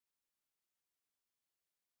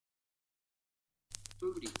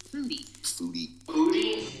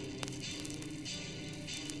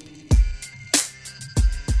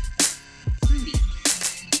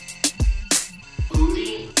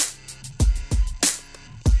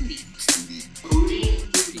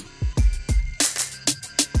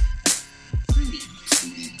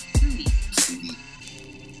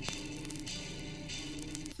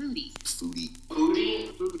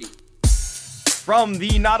From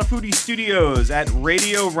the Not a Foodie Studios at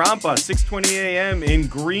Radio Rampa, 6:20 a.m. in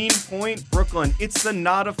Greenpoint, Brooklyn. It's the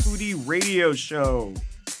Not a Foodie Radio Show.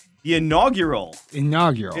 The inaugural.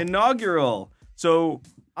 So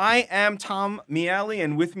I am Tom Miali,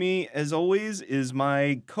 and with me, as always, is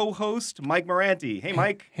my co-host, Mike Moranti. Hey,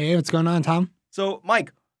 Mike. Hey, what's going on, Tom? So,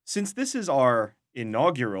 Mike, since this is our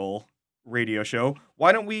inaugural radio show,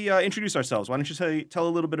 why don't we introduce ourselves? Why don't you tell a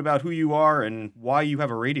little bit about who you are and why you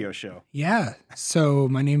have a radio show? Yeah. So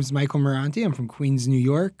my name is Michael Moranti. I'm from Queens, New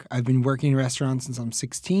York. I've been working in restaurants since I'm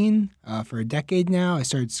 16 for a decade now. I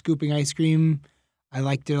started scooping ice cream. I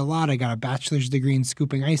liked it a lot. I got a bachelor's degree in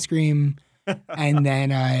scooping ice cream. And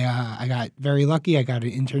then I got very lucky. I got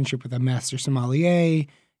an internship with a master sommelier,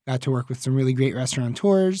 got to work with some really great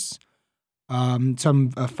restaurateurs. So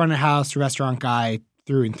I'm a front of house restaurant guy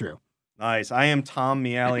through and through. Nice. I am Tom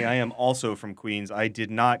Miali. I am also from Queens. I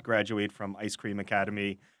did not graduate from Ice Cream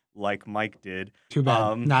Academy like Mike did. Too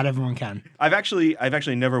bad. Not everyone can. I've actually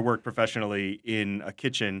never worked professionally in a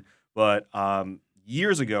kitchen, but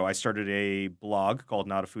years ago I started a blog called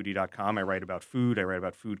notafoodie.com. I write about food. I write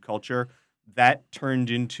about food culture. That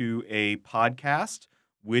turned into a podcast,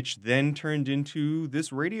 which then turned into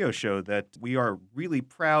this radio show that we are really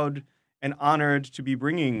proud and honored to be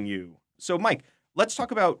bringing you. So, Mike, let's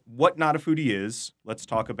talk about what Not a Foodie is. Let's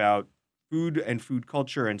talk about food and food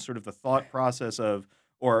culture and sort of the thought process of,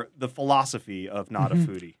 or the philosophy of Not a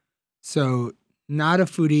Foodie. So Not a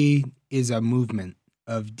Foodie is a movement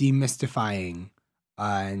of demystifying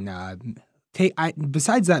and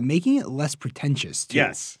besides that, making it less pretentious too.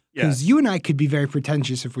 Yes. Because you and I could be very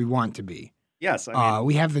pretentious if we want to be. Yes. I mean,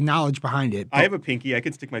 we have the knowledge behind it. I have a pinky. I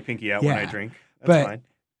can stick my pinky out when I drink. That's fine.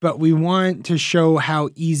 But we want to show how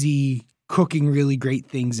easy cooking really great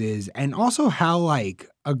things is, and also how like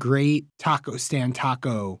a great taco stand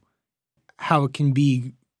taco, how it can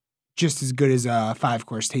be just as good as a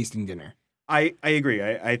 5-course tasting dinner. I agree.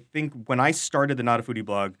 I think when I started the Not a Foodie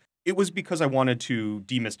blog, it was because I wanted to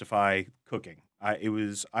demystify cooking.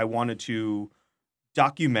 I wanted to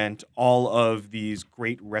document all of these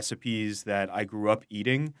great recipes that I grew up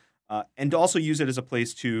eating, and to also use it as a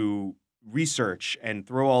place to research and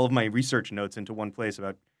throw all of my research notes into one place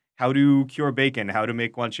about how to cure bacon, how to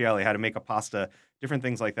make guanciale, how to make a pasta, different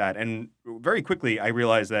things like that. And very quickly, I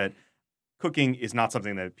realized that cooking is not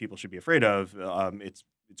something that people should be afraid of. It's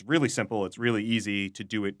really simple. It's really easy to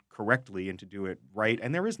do it correctly and to do it right.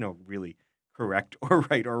 And there is no really correct or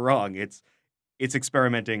right or wrong. It's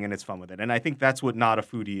experimenting and it's fun with it. And I think that's what Not a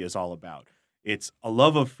Foodie is all about. It's a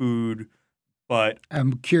love of food, but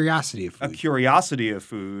curiosity of food. A curiosity of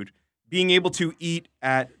food. Being able to eat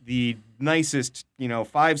at the nicest,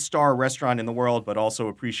 5-star restaurant in the world, but also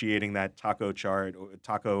appreciating that taco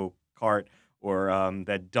cart or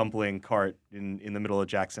that dumpling cart in the middle of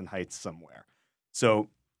Jackson Heights somewhere. So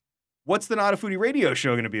what's the Not a Foodie radio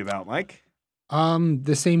show going to be about, Mike?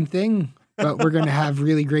 The same thing, but we're going to have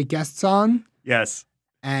really great guests on. Yes.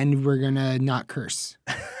 And we're going to not curse.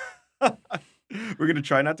 We're going to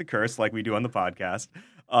try not to curse like we do on the podcast.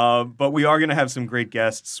 But we are going to have some great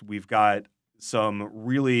guests. We've got some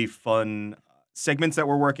really fun segments that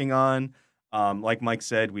we're working on. Like Mike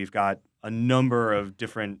said, we've got a number of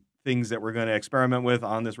different things that we're going to experiment with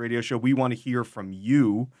on this radio show. We want to hear from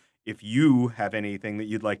you. If you have anything that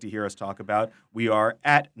you'd like to hear us talk about, we are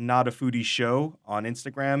at Not a Foodie Show on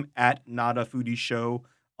Instagram, at Not a Foodie Show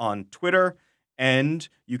on Twitter. And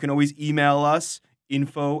you can always email us,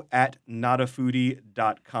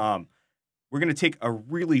 info@notafoodie.com. We're going to take a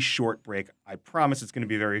really short break. I promise it's going to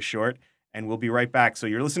be very short, and we'll be right back. So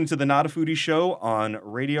you're listening to the Not a Foodie Show on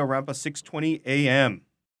Radio Rampa 620 AM.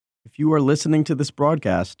 If you are listening to this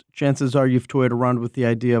broadcast, chances are you've toyed around with the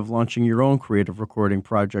idea of launching your own creative recording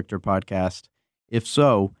project or podcast. If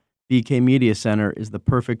so, BK Media Center is the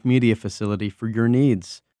perfect media facility for your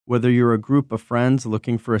needs. Whether you're a group of friends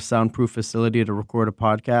looking for a soundproof facility to record a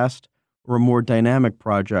podcast, or a more dynamic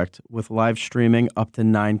project with live streaming up to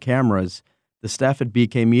 9 cameras, the staff at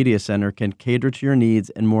BK Media Center can cater to your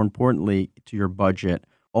needs and, more importantly, to your budget,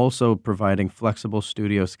 also providing flexible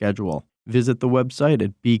studio schedule. Visit the website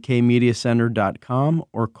at bkmediacenter.com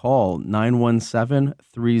or call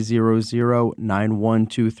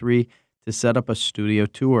 917-300-9123 to set up a studio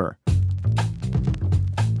tour.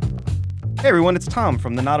 Hey everyone, it's Tom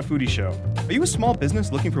from the NaF Radio Show. Are you a small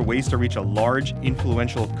business looking for ways to reach a large,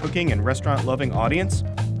 influential cooking and restaurant-loving audience?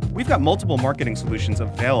 We've got multiple marketing solutions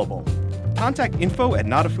available. Contact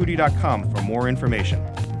info@natafoodie.com for more information.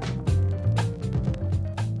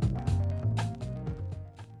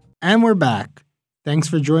 And we're back. Thanks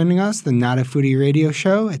for joining us, the NaF Radio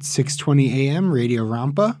Show at 6:20 a.m. Radio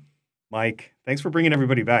Rampa. Mike, thanks for bringing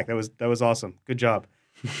everybody back. That was awesome. Good job.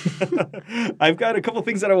 I've got a couple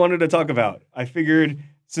things that I wanted to talk about. I figured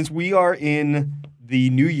since we are in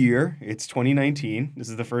the new year, it's 2019. This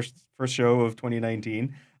is the first show of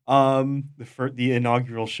 2019. The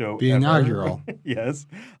inaugural show. The inaugural. Yes.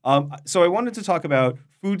 So I wanted to talk about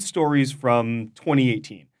food stories from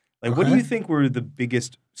 2018. Like, what do Okay. you think were the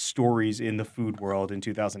biggest stories in the food world in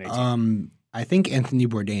 2018? I think Anthony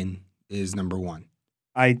Bourdain is number one.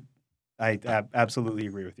 I absolutely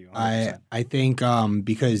agree with you. 100%. I think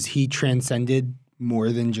because he transcended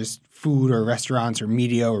more than just food or restaurants or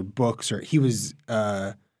media or books, or he was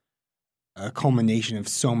a culmination of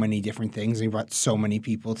so many different things. He brought so many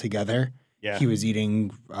people together. Yeah. He was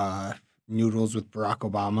eating noodles with Barack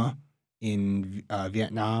Obama in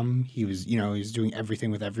Vietnam. He was doing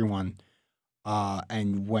everything with everyone.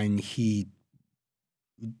 And when he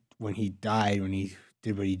died, when he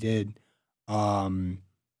did what he did,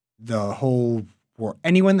 the whole world,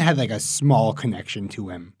 anyone that had like a small connection to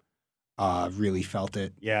him, really felt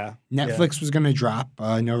it. Yeah. Netflix was going to drop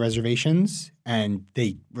No Reservations, and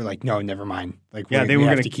they were like, "No, never mind." Like, Yeah, we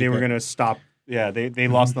have to keep they were it. gonna stop. Yeah, they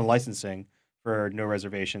lost the licensing for No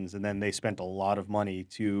Reservations, and then they spent a lot of money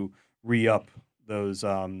to re-up those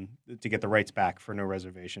to get the rights back for No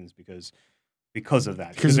Reservations because of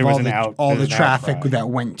that. because there of was all the an traffic outcry. that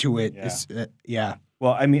went to it. Yeah. Yeah.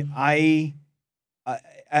 Well, I mean, I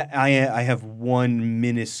have one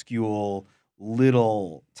minuscule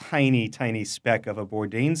little tiny speck of a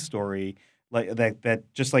Bourdain story like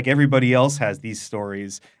that just like everybody else has these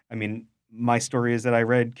stories. I mean, my story is that I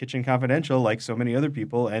read Kitchen Confidential like so many other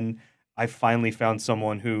people, and I finally found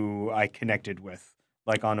someone who I connected with,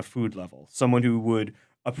 like on a food level, someone who would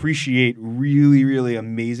appreciate really, really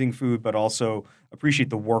amazing food, but also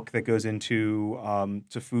appreciate the work that goes into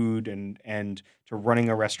to food and to running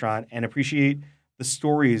a restaurant, and appreciate the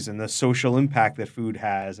stories and the social impact that food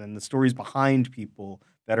has and the stories behind people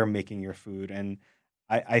that are making your food. And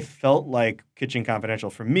I felt like Kitchen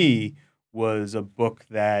Confidential for me was a book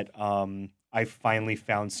that I finally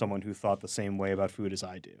found someone who thought the same way about food as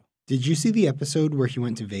I do. Did you see the episode where he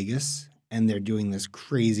went to Vegas and they're doing this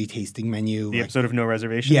crazy tasting menu? The like, episode of No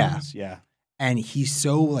Reservations? Yeah. Yeah. and he's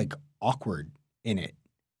so like awkward in it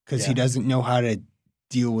because he Yeah. doesn't know how to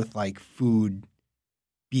deal with like food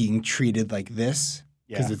being treated like this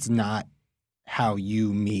because Yeah. it's not how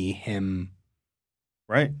you, me, him.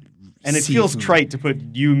 Right. And it see feels food. trite to put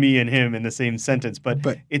you, me, and him in the same sentence, but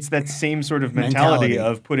it's that same sort of mentality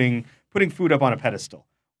of putting food up on a pedestal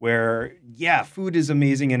where, yeah, food is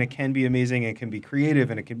amazing and it can be amazing and it can be creative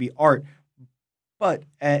and it can be art. But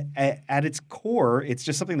at its core, it's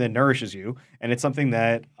just something that nourishes you, and it's something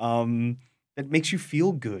that that makes you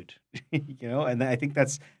feel good, And I think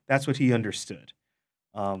that's what he understood.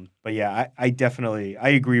 But yeah, I definitely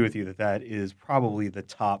agree with you that is probably the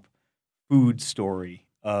top food story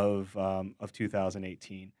of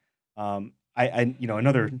 2018.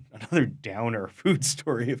 Another downer food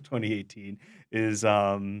story of 2018 is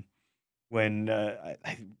when I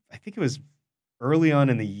think it was early on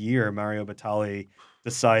in the year, Mario Batali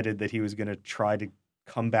decided that he was going to try to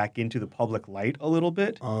come back into the public light a little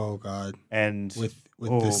bit. Oh God! And With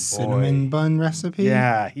oh, the cinnamon boy. bun recipe.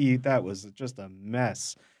 Yeah, that was just a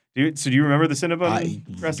mess. Do you remember the cinnamon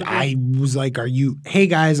recipe? I was like, "Are you? Hey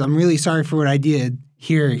guys, I'm really sorry for what I did.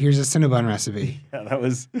 Here's a cinnabon recipe." Yeah, that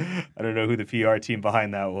was. I don't know who the PR team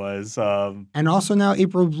behind that was. And also now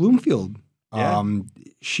April Bloomfield. Yeah.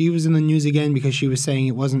 She was in the news again because she was saying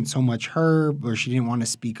it wasn't so much her, or she didn't want to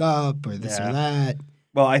speak up, or this Yeah. or that.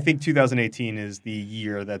 Well, I think 2018 is the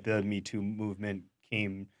year that the Me Too movement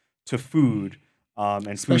came to food and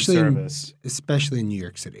Especially food in- service. Especially in New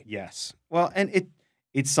York City. Yes. Well, and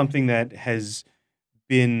it's something that has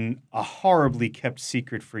been a horribly kept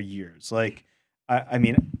secret for years. Like, I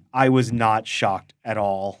mean, I was not shocked at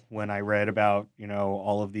all when I read about,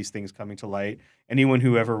 all of these things coming to light. Anyone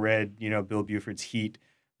who ever read, Bill Buford's Heat,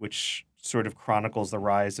 which sort of chronicles the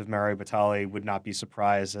rise of Mario Batali, would not be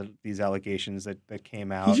surprised at these allegations that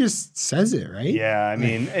came out. He just says it, right? Yeah, I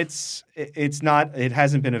mean, it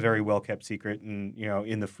hasn't been a very well kept secret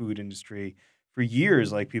in the food industry for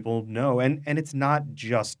years, like people know. And it's not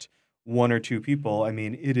just one or two people. I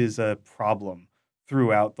mean, it is a problem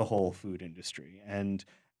throughout the whole food industry. And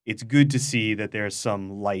it's good to see that there's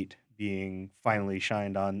some light being finally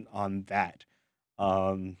shined on that.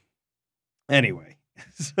 Anyway,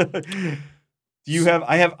 do you have?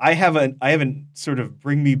 I have a sort of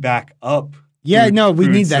bring me back up. Yeah, food- no, we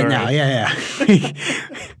food need that story. now. Yeah.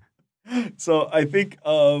 So I think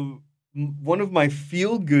one of my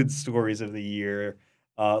feel-good stories of the year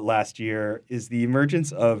last year is the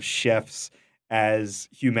emergence of chefs as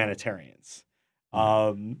humanitarians.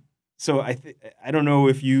 So I don't know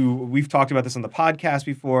if we've talked about this on the podcast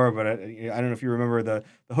before, but I don't know if you remember the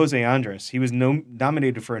Jose Andres. He was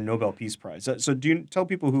nominated for a Nobel Peace Prize. So do you tell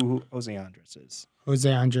people who Jose Andres is?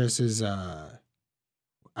 Jose Andres is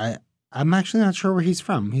I'm actually not sure where he's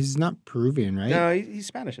from. He's not Peruvian, right? No, he's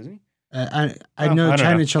Spanish, isn't he? I Oh, know I don't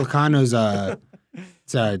China know. Chilcano's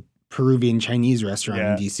it's a Peruvian Chinese restaurant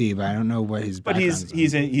Yeah. in DC, but I don't know what his But background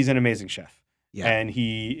he's an amazing chef. Yeah. And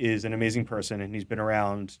he is an amazing person, and he's been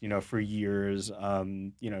around, for years.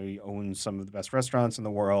 He owns some of the best restaurants in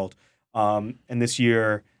the world. And this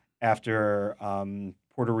year, after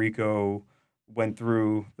Puerto Rico went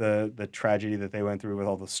through the tragedy that they went through with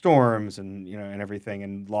all the storms and and everything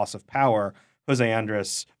and loss of power, Jose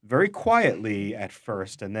Andres very quietly at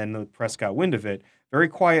first, and then the press got wind of it, very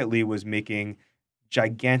quietly was making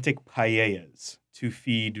gigantic paellas to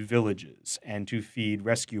feed villages and to feed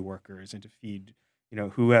rescue workers and to feed,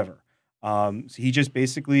 whoever. So he just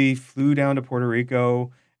basically flew down to Puerto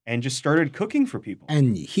Rico and just started cooking for people.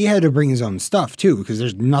 And he had to bring his own stuff too, because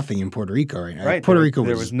there's nothing in Puerto Rico right now. Right. Puerto Rico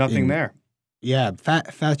there was nothing there. Yeah,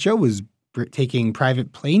 Fat Joe was taking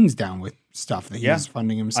private planes down with stuff that he was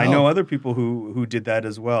funding himself. I know other people who did that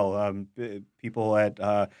as well. People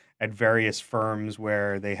at various firms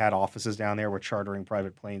where they had offices down there were chartering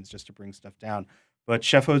private planes just to bring stuff down. But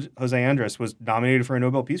Chef Jose Andres was nominated for a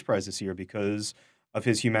Nobel Peace Prize this year because of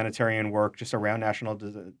his humanitarian work just around national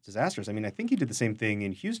disasters. I mean, I think he did the same thing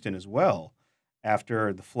in Houston as well.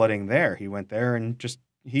 After the flooding there, he went there and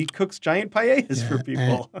he cooks giant paellas for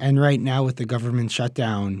people. And right now with the government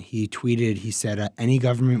shutdown, he tweeted, he said, any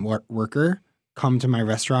government worker, come to my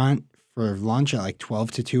restaurant for lunch at like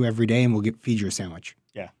 12 to 2 every day and we'll feed you a sandwich.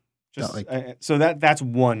 Yeah. So that's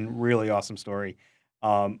one really awesome story.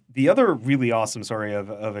 The other really awesome story of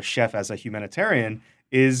a chef as a humanitarian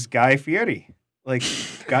is Guy Fieri. Like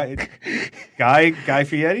Guy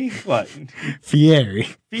Fieri? What? Fieri.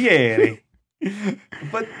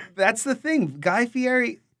 But that's the thing. Guy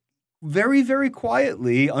Fieri, very, very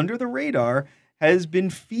quietly, under the radar, has been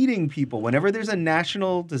feeding people. Whenever there's a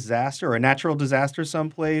national disaster or a natural disaster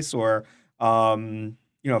someplace, or,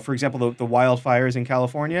 for example, the wildfires in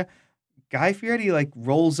California, Guy Fieri,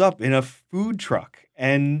 rolls up in a food truck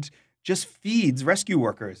and just feeds rescue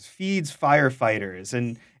workers, feeds firefighters,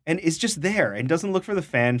 and is just there and doesn't look for the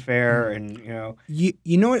fanfare. And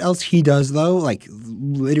you know what else he does though? Like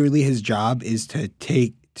literally his job is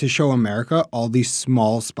to show America all these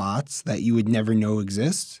small spots that you would never know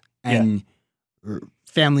exist, and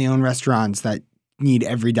family-owned restaurants that need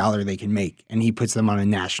every dollar they can make, and he puts them on a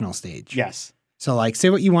national stage. Yes. So say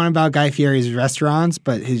what you want about Guy Fieri's restaurants,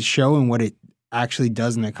 but his show and what it actually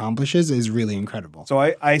does and accomplishes is really incredible. So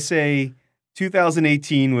I say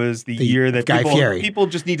 2018 was the year that people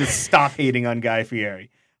just need to stop hating on Guy Fieri.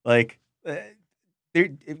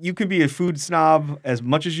 You can be a food snob as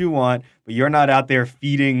much as you want, but you're not out there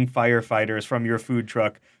feeding firefighters from your food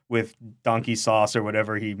truck with donkey sauce or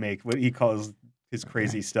whatever what he calls his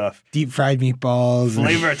crazy stuff. Deep fried meatballs.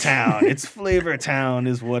 Flavor Town. It's Flavor Town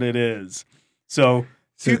is what it is. So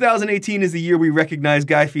 2018 is the year we recognize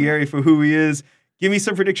Guy Fieri for who he is. Give me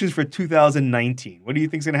some predictions for 2019. What do you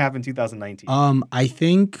think is going to happen in 2019? I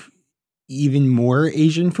think even more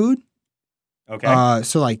Asian food. Okay.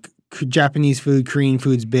 Japanese food, Korean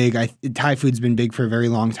food's big. Thai food's been big for a very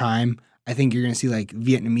long time. I think you're going to see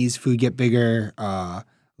Vietnamese food get bigger,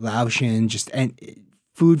 Laotian, and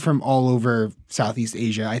food from all over Southeast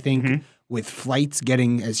Asia. I think with flights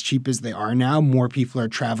getting as cheap as they are now, more people are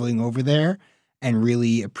traveling over there and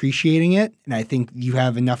really appreciating it. And I think you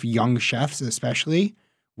have enough young chefs, especially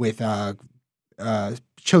with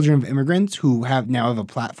children of immigrants who now have a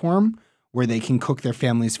platform where they can cook their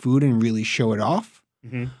family's food and really show it off.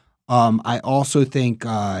 Mm-hmm. I also think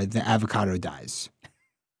the avocado dies.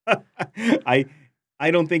 I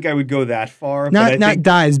don't think I would go that far. Not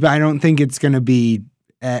dies, but I don't think it's going to be.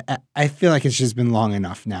 I feel like it's just been long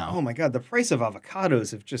enough now. Oh my God, the price of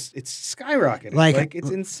avocados it's skyrocketed.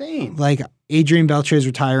 It's insane. Adrian Belcher is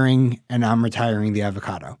retiring, and I'm retiring the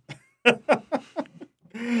avocado.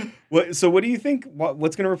 So what do you think?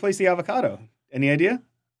 What's going to replace the avocado? Any idea?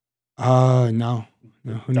 No.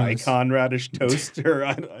 Who knows? Daikon radish toast, or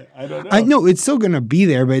I don't know. I know it's still going to be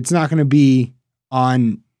there, but it's not going to be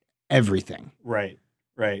on everything. Right.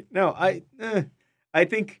 Right. No, I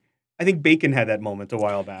think bacon had that moment a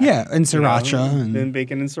while back. Yeah, and sriracha. You know? And Then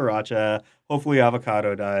bacon and sriracha. Hopefully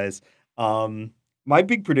avocado dies. My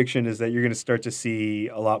big prediction is that you're going to start to see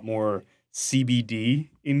a lot more CBD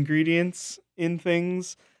ingredients in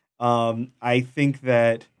things. I think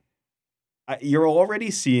that you're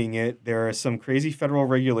already seeing it. There are some crazy federal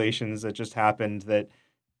regulations that just happened that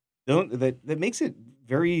makes it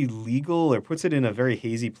very legal or puts it in a very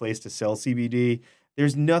hazy place to sell CBD.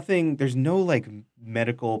 There's no like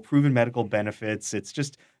proven medical benefits. It's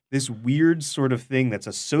just this weird sort of thing that's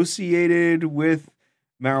associated with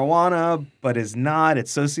marijuana, but is not.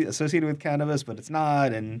 It's associated with cannabis, but it's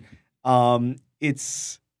not. And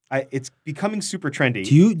it's becoming super trendy.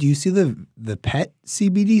 do you see the pet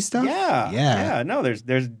CBD stuff? Yeah. No,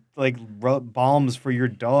 there's like balms for your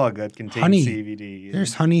dog that contain Honey. CBD.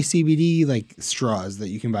 There's honey CBD like straws that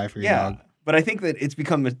you can buy for your dog. But I think that it's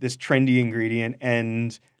become this trendy ingredient,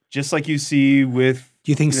 and just like you see with.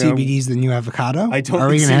 Do you think CBD is the new avocado? I don't. Are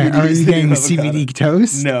think we is the getting new CBD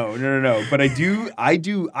toast? No. But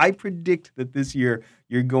I predict that this year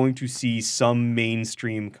you're going to see some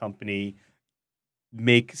mainstream company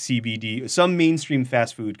make CBD. Some mainstream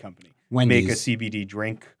fast food company Wendy's. make a CBD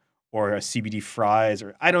drink or a CBD fries,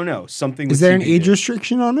 or I don't know, something. Is with there an CBD. age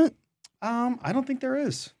restriction on it? I don't think there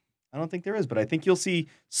is. But I think you'll see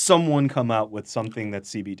someone come out with something that's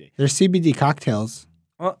CBD. There's CBD cocktails.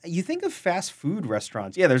 Well, you think of fast food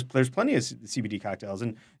restaurants. Yeah, there's plenty of CBD cocktails,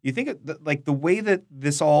 and you think like the way that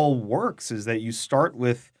this all works is that you start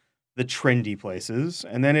with the trendy places,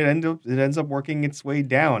 and then it ends up working its way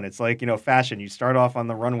down. It's like, fashion. You start off on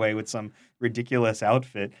the runway with some ridiculous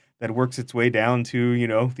outfit that works its way down to,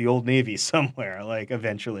 the Old Navy somewhere, like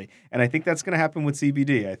eventually. And I think that's going to happen with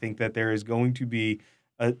CBD. I think that there is going to be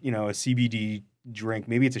a CBD drink.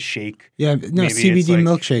 Maybe it's a shake. Yeah, no, CBD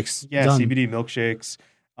milkshakes. Yeah, done. CBD milkshakes.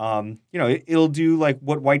 It'll do like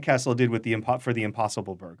what White Castle did with for the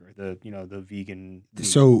Impossible Burger, the vegan meat.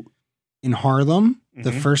 So in Harlem,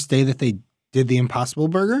 the Mhm. first day that they did the Impossible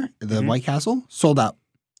Burger, the Mhm. White Castle, sold out.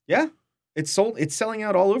 Yeah, it's selling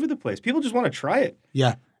out all over the place. People just want to try it.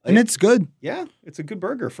 Yeah, and it's good. Yeah, it's a good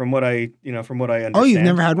burger from what I understand. Oh, you've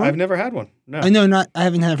never had one? I've never had one. No, I know I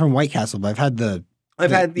haven't had it from White Castle, but I've had the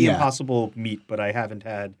yeah. Impossible meat, but I haven't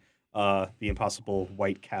had the Impossible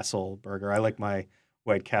White Castle burger. I like my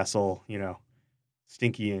White Castle,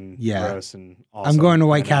 stinky and gross and awesome. I'm going to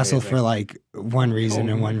White and Castle amazing. for like one reason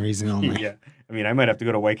and one reason only. Yeah. I mean, I might have to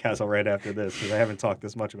go to White Castle right after this because I haven't talked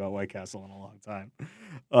this much about White Castle in a long time.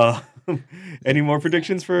 Any more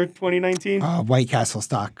predictions for 2019? White Castle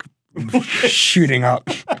stock shooting up.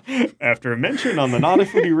 After a mention on the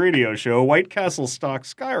NaF Radio Show, White Castle stock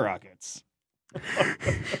skyrockets.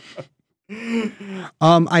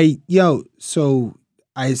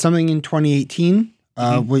 Something in 2018,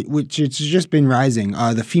 which it's just been rising.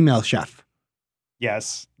 The female chef.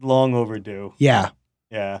 Yes, long overdue. Yeah.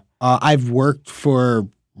 Yeah. I've worked for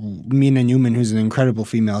Mina Newman, who's an incredible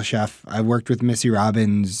female chef. I worked with Missy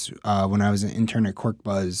Robbins when I was an intern at Cork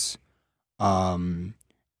Buzz, and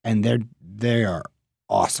they are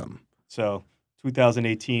awesome. So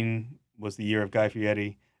 2018 was the year of Guy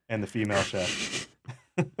Fieri and the female chef.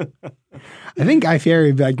 I think Guy Fieri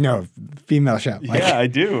would be like, no, female chef. Like, yeah, I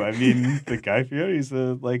do. I mean, the Guy Fieri's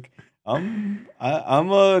I'm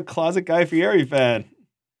a closet Guy Fieri fan.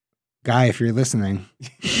 Guy, if you're listening,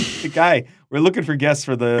 The Guy, we're looking for guests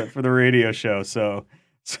for the radio show. So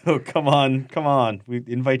come on. We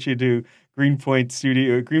invite you to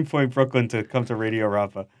Greenpoint, Brooklyn to come to Radio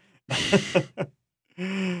Rampa.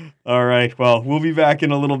 All right. Well, we'll be back in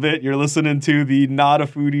a little bit. You're listening to the Not a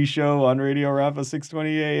Foodie Show on Radio Rampa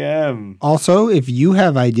 620 AM. Also, if you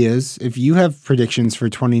have ideas, if you have predictions for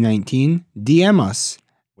 2019, DM us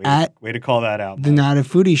Way to call that out. the Not a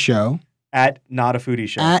Foodie Show. At Not a Foodie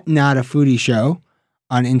Show. At Not a Foodie Show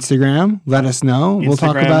on Instagram. Let us know. We'll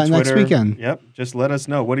talk Instagram, about it next Twitter. weekend. Yep. Just let us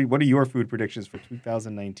know. What are your food predictions for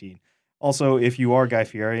 2019? Also, if you are Guy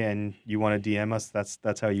Fieri and you want to DM us,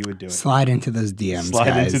 that's how you would do it. Slide into those DMs, Slide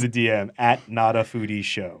guys. into the DM at Not a Foodie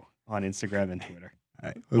Show on Instagram and Twitter. All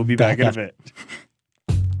right, We'll be back in a after. bit.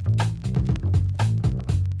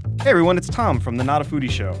 Hey everyone, it's Tom from the Not a Foodie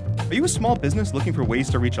Show. Are you a small business looking for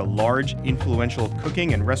ways to reach a large, influential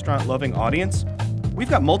cooking and restaurant-loving audience?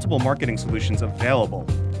 We've got multiple marketing solutions available.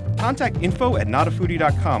 Contact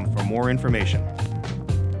info@notafoodie.com for more information.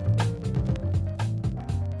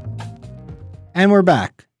 And we're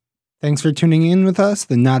back. Thanks for tuning in with us,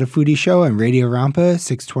 the Not a Foodie Show on Radio Rampa,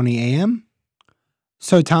 620 AM.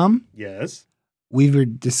 So, Tom, Yes. we were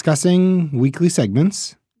discussing weekly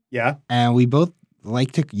segments, Yeah. and we both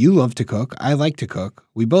you love to cook. I like to cook.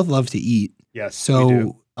 We both love to eat. Yes, we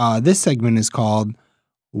do. So this segment is called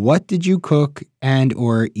 "What Did You Cook and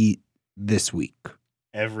or Eat This Week?"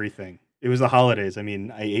 Everything. It was the holidays. I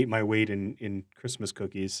mean, I ate my weight in Christmas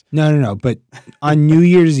cookies. No. But on New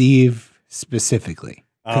Year's Eve specifically.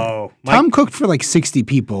 Oh, Tom cooked for like 60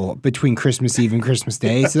 people between Christmas Eve and Christmas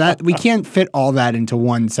Day, so that we can't fit all that into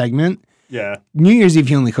one segment. yeah. New Year's Eve,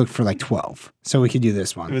 he only cooked for like 12, so we could do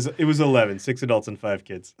this one. It was 11, 6 adults and 5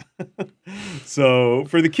 kids. So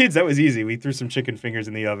for the kids, that was easy. We threw some chicken fingers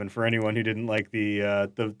in the oven for anyone who didn't like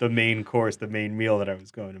the main course, the main meal that I was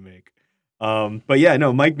going to make. But yeah,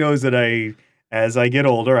 no, Mike knows that as I get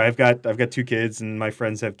older, I've got 2 kids and my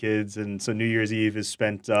friends have kids, and so New Year's Eve is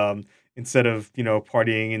spent instead of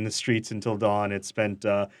partying in the streets until dawn, it's spent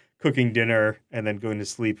cooking dinner and then going to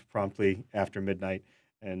sleep promptly after midnight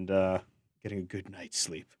and getting a good night's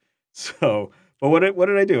sleep. So, but what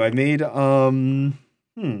did I do? I made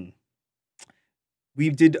we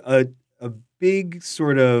did a big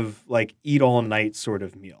sort of like eat all night sort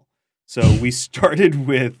of meal. So we started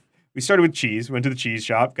with cheese. Went to the cheese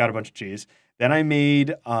shop, got a bunch of cheese. Then I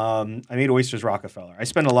made oysters Rockefeller. I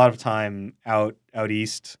spent a lot of time out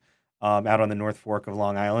east, out on the North Fork of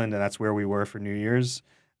Long Island, and that's where we were for New Year's.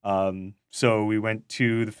 So we went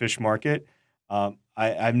to the fish market.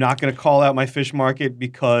 I'm not going to call out my fish market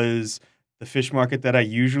because the fish market that I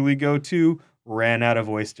usually go to ran out of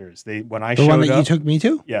oysters. When I the showed one that up, you took me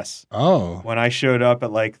to? yes. Oh. When I showed up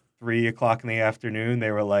at like 3:00 in the afternoon, they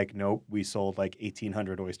were like, "Nope, we sold like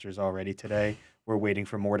 1,800 oysters already today. We're waiting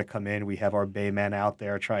for more to come in. We have our baymen out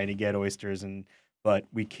there trying to get oysters, but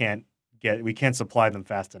we can't supply them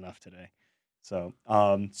fast enough today." So,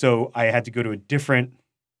 so I had to go to a different.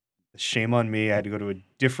 Shame on me. I had to go to a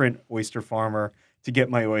different oyster farmer to get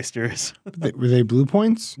my oysters. Were they Blue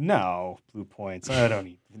Points? No, Blue Points. I don't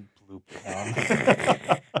eat Blue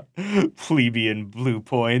Points. Plebeian Blue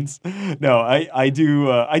Points. No, I do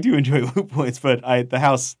enjoy Blue Points, but the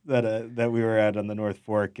house that we were at on the North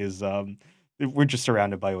Fork is we're just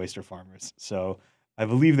surrounded by oyster farmers. So I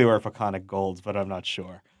believe they were Peconic Golds, but I'm not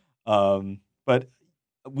sure. But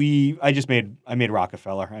I made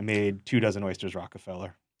Rockefeller. I made 24 oysters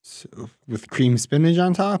Rockefeller. So, with cream spinach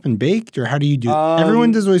on top and baked, or how do you do? Everyone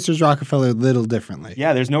does oysters Rockefeller a little differently.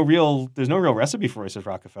 Yeah, there's no real recipe for oysters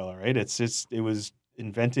Rockefeller, right? It was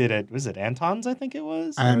invented at Anton's, I think it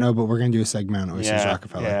was. I don't know, but we're gonna do a segment on oysters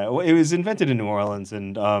Rockefeller. Yeah, well, it was invented in New Orleans,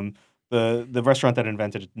 and the restaurant that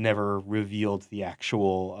invented it never revealed the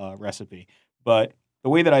actual recipe. But the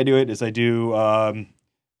way that I do it is I do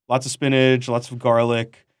lots of spinach, lots of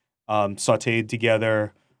garlic, sautéed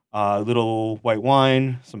together. Little white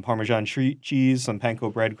wine, some Parmesan cheese, some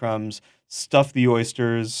panko breadcrumbs, stuff the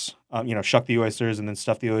oysters, shuck the oysters and then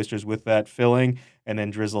stuff the oysters with that filling and then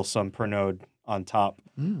drizzle some Pernod on top.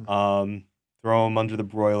 Throw them under the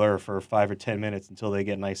broiler for 5 or 10 minutes until they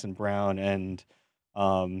get nice and brown and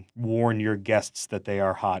warn your guests that they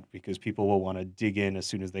are hot because people will want to dig in as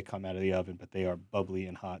soon as they come out of the oven, but they are bubbly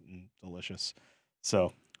and hot and delicious.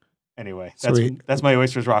 So anyway, that's my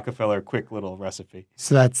oysters Rockefeller quick little recipe.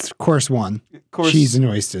 So that's course 1. Cheese and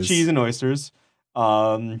oysters. Cheese and oysters.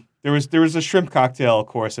 There was a shrimp cocktail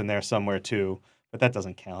course in there somewhere too, but that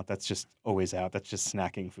doesn't count. That's just always out. That's just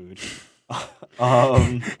snacking food.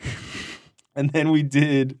 And then we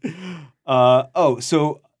did.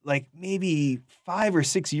 So like maybe 5 or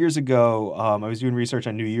 6 years ago, I was doing research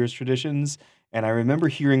on New Year's traditions, and I remember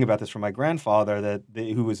hearing about this from my grandfather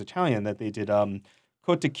who was Italian, that they did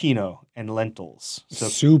cotechino and lentils. So,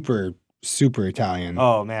 super Italian.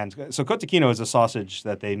 Oh man! So cotechino is a sausage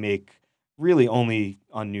that they make really only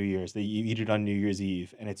on New Year's. You eat it on New Year's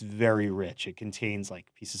Eve, and it's very rich. It contains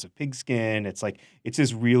like pieces of pig skin. It's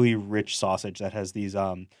this really rich sausage that has these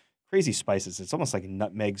crazy spices. It's almost like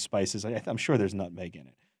nutmeg spices. I'm sure there's nutmeg in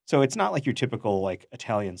it. So it's not like your typical like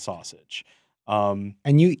Italian sausage. And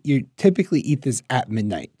you typically eat this at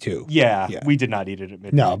midnight too. Yeah, we did not eat it at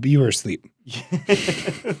midnight. No, but you were asleep.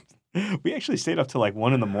 We actually stayed up till like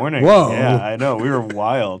 1 a.m. Whoa. Yeah, I know. We were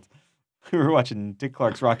wild. We were watching Dick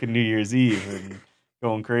Clark's Rockin' New Year's Eve and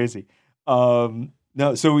going crazy. No,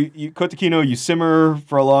 so you cotechino, you simmer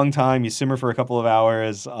for a long time. You simmer for a couple of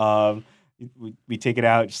hours. We take it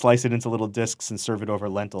out, slice it into little discs, and serve it over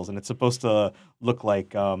lentils. And it's supposed to look like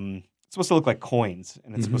coins,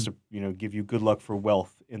 and it's supposed to give you good luck for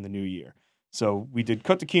wealth in the new year. So we did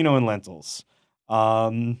cotechino and lentils.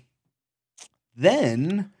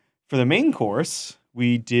 Then for the main course,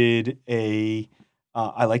 we did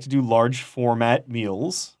I like to do large format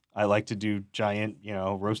meals. I like to do giant,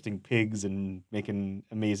 roasting pigs and making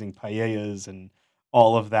amazing paellas and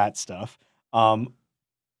all of that stuff.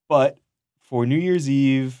 But for New Year's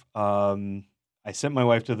Eve, I sent my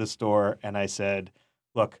wife to the store and I said,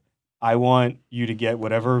 look, I want you to get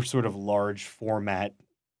whatever sort of large format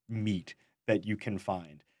meat that you can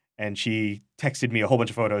find. And she texted me a whole bunch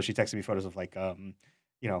of photos. She texted me photos of like,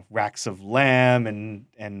 racks of lamb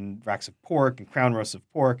and racks of pork and crown roasts of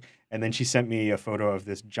pork. And then she sent me a photo of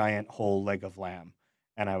this giant whole leg of lamb.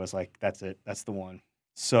 And I was like, that's it. That's the one.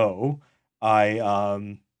 So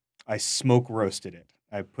I smoke roasted it.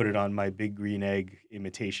 I put it on my big green egg,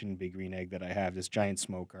 imitation big green egg that I have, this giant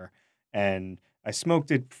smoker. And I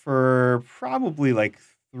smoked it for probably like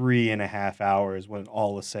 3.5 hours when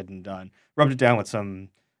all was said and done. Rubbed it down with some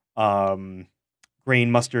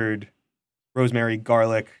grain mustard, rosemary,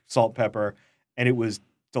 garlic, salt, pepper, and it was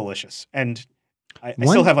delicious. And I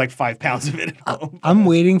still have like 5 pounds of it at home. I'm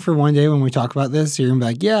waiting for one day when we talk about this, you're going to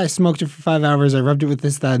be like, yeah, I smoked it for 5 hours. I rubbed it with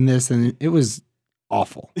this, that, and this, and it was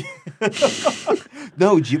awful.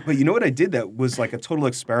 No, but you know what I did that was like a total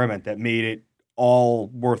experiment that made it all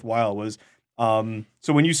worthwhile was, so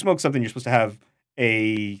when you smoke something, you're supposed to have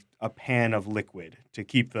a pan of liquid to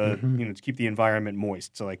keep the to keep the environment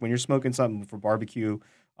moist. So like when you're smoking something for barbecue,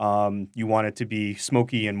 you want it to be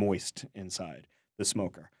smoky and moist inside the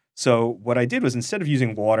smoker. So what I did was instead of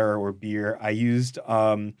using water or beer, I used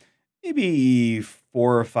maybe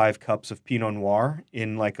 4 or 5 cups of Pinot Noir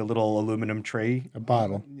in like a little aluminum tray. A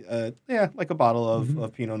bottle. Like a bottle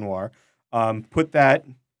of Pinot Noir. Put that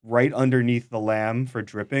right underneath the lamb for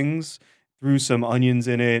drippings. Threw some onions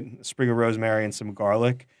in it, a sprig of rosemary, and some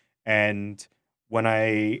garlic. And when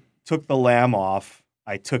I took the lamb off,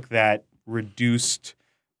 I took that reduced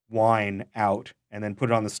wine out and then put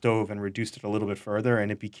it on the stove and reduced it a little bit further.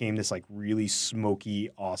 And it became this like really smoky,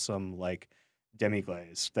 awesome like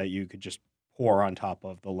demi-glaze that you could just pour on top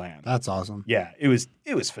of the lamb. That's awesome. Yeah, it was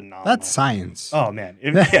phenomenal. That's science. Oh, man.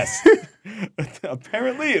 Yes.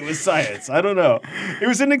 Apparently it was science. I don't know. It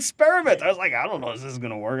was an experiment. I was like, I don't know if this is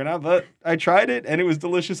going to work or not, but I tried it and it was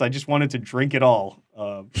delicious. I just wanted to drink it all.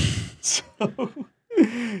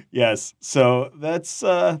 Yes. So that's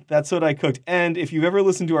what I cooked. And if you've ever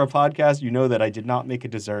listened to our podcast, you know that I did not make a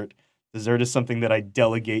dessert. Dessert is something that I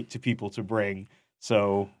delegate to people to bring.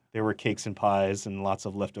 So there were cakes and pies and lots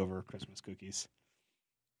of leftover Christmas cookies.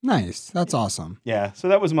 Nice. That's awesome. Yeah. So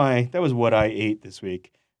that was what I ate this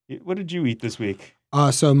week. What did you eat this week?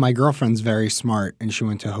 So my girlfriend's very smart and she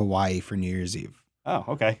went to Hawaii for New Year's Eve. Oh,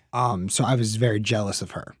 okay. So I was very jealous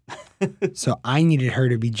of her. So I needed her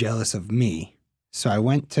to be jealous of me. So I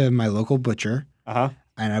went to my local butcher. And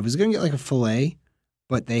I was going to get like a fillet,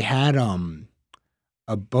 but they had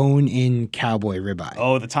a bone-in cowboy ribeye.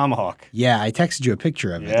 Oh, the tomahawk. Yeah, I texted you a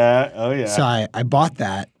picture of it. Yeah, oh yeah. So I bought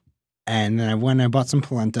that, and then I bought some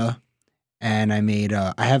polenta, and I made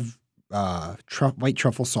I have white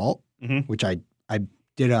truffle salt, which I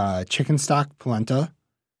did a chicken stock polenta,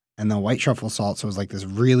 and the white truffle salt, so it was like this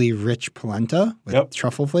really rich polenta with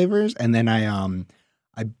truffle flavors, and then I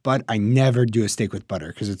never do a steak with butter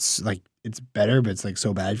because it's better, but it's like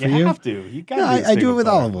so bad for you. You have to. You got to. I do it with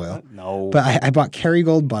olive oil. No. But I bought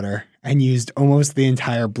Kerrygold butter and used almost the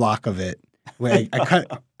entire block of it. Where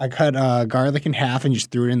I cut garlic in half and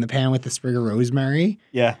just threw it in the pan with a sprig of rosemary.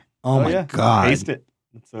 Yeah. Oh my God. Taste it.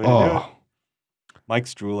 That's the way to do it.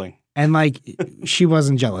 Mike's drooling. And like she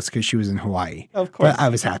wasn't jealous because she was in Hawaii. Of course. But I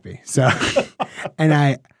was happy. So, and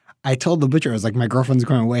I told the butcher, I was like, my girlfriend's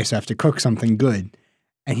going away, so I have to cook something good.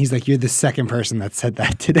 And he's like, you're the second person that said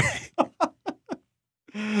that today.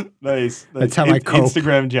 Nice. That's how I cope.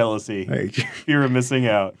 Instagram jealousy. Fear of missing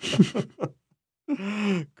out.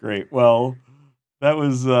 Great. Well, that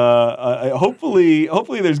was hopefully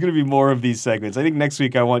there's going to be more of these segments. I think next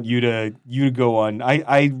week I want you to go on.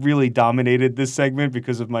 I really dominated this segment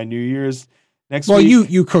because of my New Year's. Next week. Well,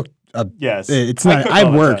 you cooked. Yes. It's not.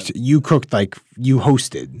 I worked. You cooked like you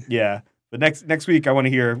hosted. Yeah. But next week I want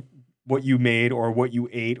to hear what you made or what you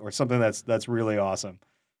ate or something that's really awesome.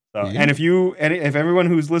 So, yeah. And if everyone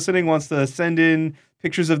who's listening wants to send in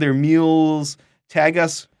pictures of their meals, tag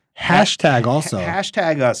us. Hashtag also.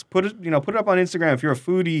 Hashtag us. Put it up on Instagram if you're a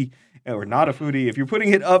foodie or not a foodie. If you're putting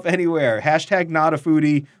it up anywhere, hashtag not a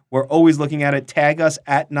foodie. We're always looking at it. Tag us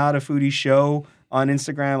at Not a Foodie Show on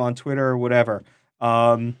Instagram, on Twitter, or whatever.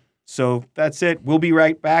 So that's it. We'll be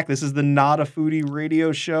right back. This is the Not a Foodie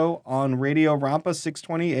Radio Show on Radio Rampa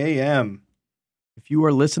 620 AM. If you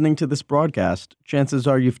are listening to this broadcast, chances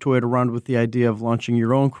are you've toyed around with the idea of launching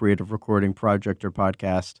your own creative recording project or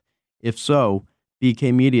podcast. If so,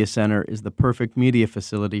 BK Media Center is the perfect media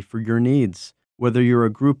facility for your needs. Whether you're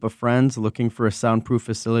a group of friends looking for a soundproof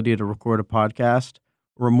facility to record a podcast,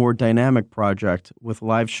 or a more dynamic project with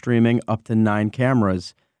live streaming up to 9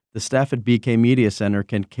 cameras, the staff at BK Media Center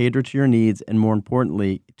can cater to your needs and, more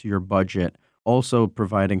importantly, to your budget. also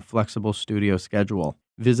providing flexible studio schedule.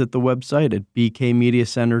 Visit the website at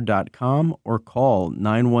bkmediacenter.com or call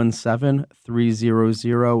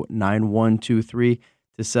 917-300-9123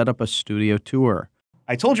 to set up a studio tour.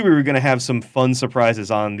 I told you we were going to have some fun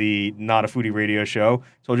surprises on the Not a Foodie Radio Show.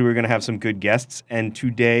 Told you we were going to have some good guests, and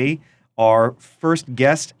today our first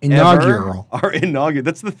guest Inaugural.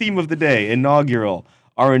 That's the theme of the day, inaugural.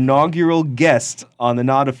 Our inaugural guest on the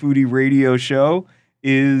Not a Foodie Radio Show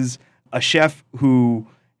is a chef who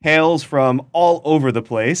hails from all over the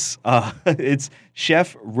place. It's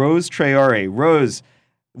Chef Rose Traore. Rose,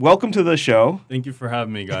 welcome to the show. Thank you for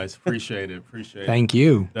having me, guys. Appreciate it. Thank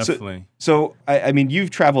you. Definitely. So I mean, you've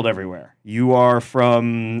traveled everywhere. You are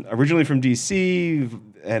originally from D.C.,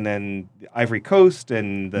 and then the Ivory Coast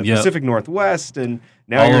and the Pacific Northwest, and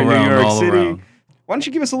now you're in New York City. Around. Why don't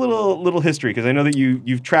you give us a little history? Because I know that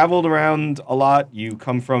you've traveled around a lot. You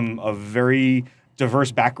come from a very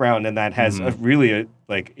diverse background, and that has really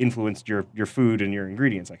influenced your food and your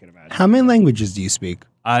ingredients, I can imagine. How many languages do you speak?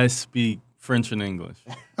 I speak French and English.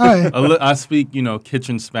 I speak,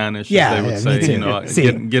 kitchen Spanish, Yeah, as they would me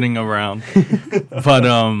say, too. getting around. But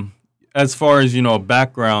as far as,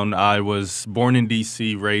 background, I was born in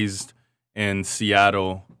D.C., raised in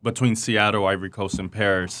Seattle, between Seattle, Ivory Coast, and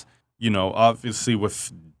Paris. Obviously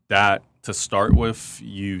with that to start with,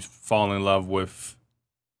 you fall in love with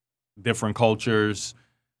different cultures,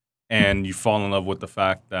 and you fall in love with the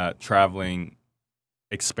fact that traveling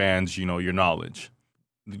expands, your knowledge.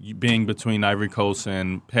 Being between Ivory Coast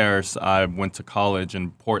and Paris, I went to college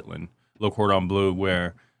in Portland, Le Cordon Bleu,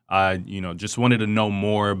 where I, just wanted to know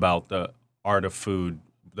more about the art of food,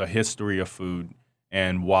 the history of food,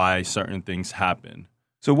 and why certain things happen.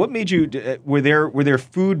 So what made you? Were there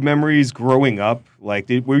food memories growing up? Like,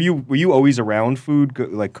 were you always around food,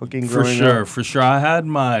 like cooking? Growing up? For sure.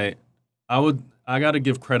 I got to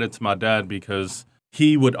give credit to my dad because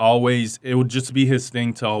it would just be his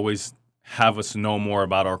thing to always have us know more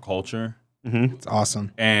about our culture. Mm-hmm. It's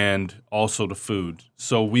awesome. And also the food.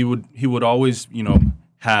 So he would always,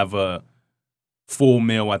 have a full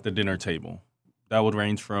meal at the dinner table. That would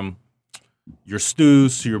range from your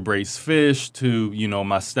stews to your braised fish to,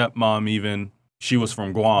 my stepmom even. She was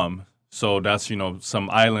from Guam. So that's, some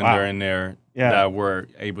islander in there that we're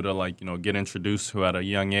able to get introduced to at a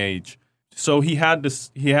young age. So he had the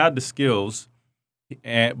skills,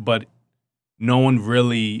 but no one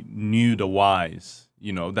really knew the whys.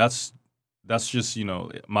 That's just,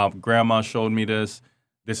 my grandma showed me this.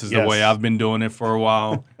 This is the way I've been doing it for a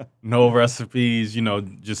while. No recipes,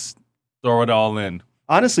 just throw it all in.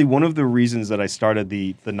 Honestly, one of the reasons that I started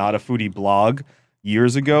the Not a Foodie blog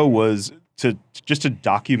years ago was to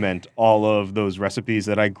document all of those recipes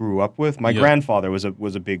that I grew up with. My grandfather was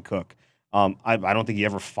a big cook. I don't think he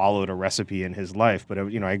ever followed a recipe in his life, but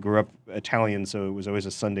I grew up Italian, so it was always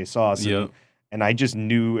a Sunday sauce. And I just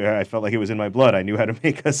knew, I felt like it was in my blood. I knew how to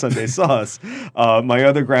make a Sunday sauce. My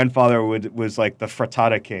other grandfather was like the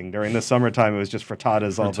frittata king. During the summertime, it was just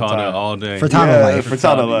frittatas all the time. Frittata all day. Frittata life.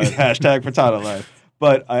 Frittata life. Hashtag frittata life.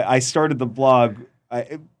 But I started the blog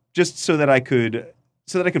just so that I could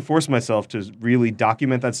force myself to really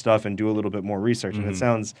document that stuff and do a little bit more research. And it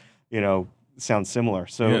sounds similar.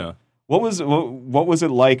 So what was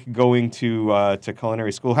it like going to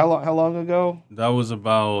culinary school? How long ago? That was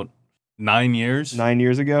about 9 years. 9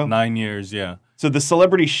 years ago? 9 years, yeah. So the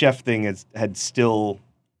celebrity chef thing had still,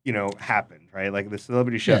 happened, right? Like the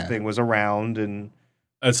celebrity chef thing was around, and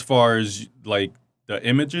as far as like the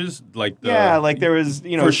images, like there was,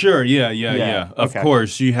 for sure, yeah. Of Okay.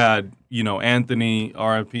 course, you had Anthony,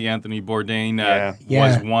 R.I.P. Anthony Bourdain, that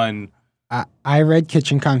was one. I read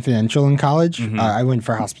Kitchen Confidential in college. I went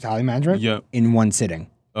for hospitality management in one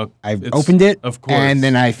sitting. I opened it, of course, and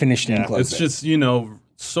then I finished it and closed it. It's just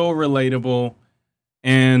so relatable,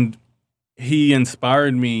 and he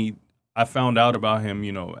inspired me. I found out about him,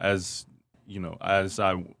 as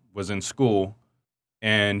I was in school,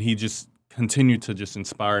 and he just continued to just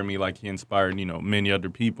inspire me like he inspired, many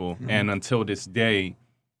other people. And until this day,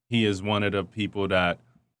 he is one of the people that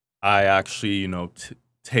I actually,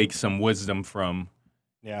 take some wisdom from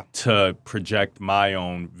to project my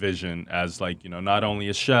own vision as not only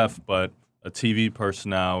a chef, but a TV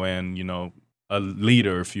person now and, a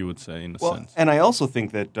leader, if you would say, in a sense. And I also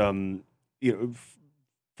think that,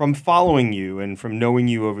 from following you and from knowing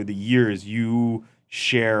you over the years, you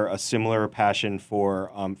share a similar passion for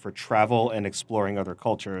travel and exploring other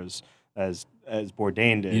cultures as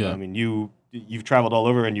Bourdain did. Yeah. I mean, you've traveled all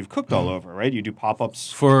over and you've cooked all over, right? You do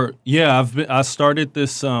pop-ups. I started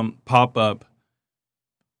this pop-up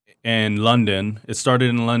in London. It started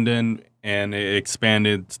in London and it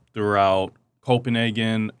expanded throughout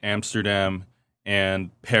Copenhagen, Amsterdam, and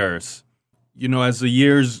Paris. You know, as the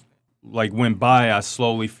years like went by, I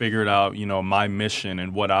slowly figured out, you know, my mission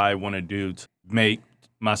and what I want to do to make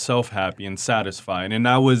myself happy and satisfied. And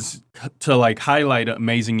that was to like highlight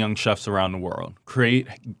amazing young chefs around the world,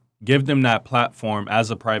 give them that platform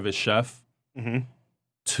as a private chef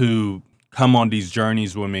to come on these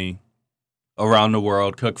journeys with me around the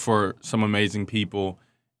world, cook for some amazing people.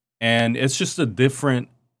 And it's just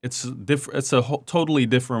it's a totally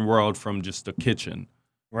different world from just the kitchen.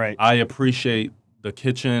 Right. I appreciate the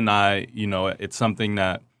kitchen. It's something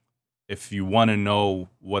that if you want to know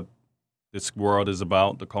what this world is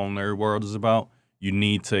about, the culinary world is about, you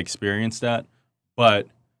need to experience that. But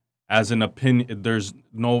as an opinion, there's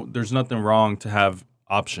nothing wrong to have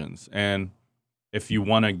options. And if you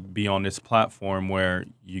want to be on this platform where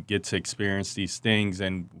you get to experience these things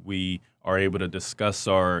and we are able to discuss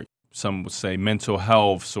some would say mental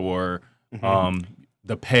health or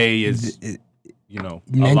the pay is,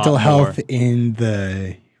 mental health in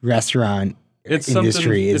the restaurant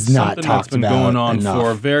industry is not talked that's been about going on enough.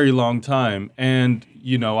 for a very long time. And,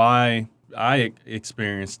 I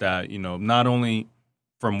experienced that, not only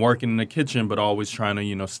from working in the kitchen, but always trying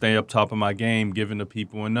to, stay up top of my game, giving the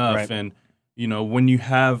people enough. Right. And, when you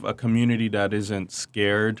have a community that isn't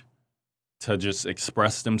scared to just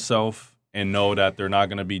express themselves and know that they're not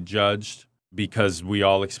going to be judged because we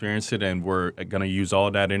all experience it and we're going to use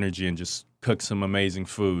all that energy and just cook some amazing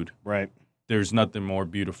food. Right. There's nothing more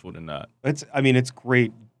beautiful than that. It's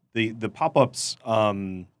great. The pop-ups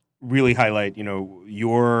really highlight,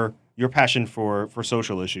 your passion for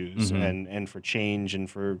social issues and for change and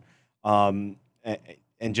for and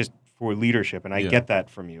just for leadership. And I get that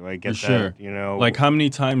from you. I get that, Like how many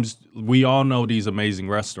times we all know these amazing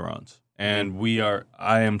restaurants and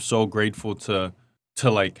I am so grateful to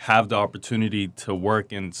like have the opportunity to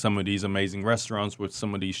work in some of these amazing restaurants with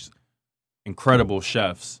some of these incredible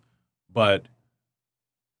chefs. But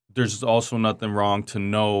there's also nothing wrong to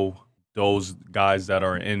know those guys that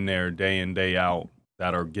are in there day in, day out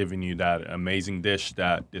that are giving you that amazing dish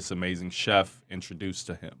that this amazing chef introduced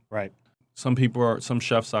to him. Right. Some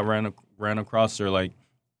chefs I ran across, they're like,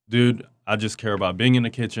 dude, I just care about being in the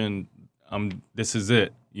kitchen. This is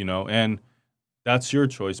it, and that's your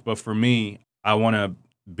choice. But for me, I want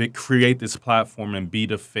to create this platform and be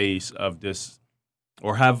the face of this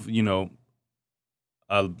or have,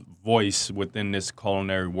 a voice within this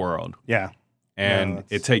culinary world. Yeah. And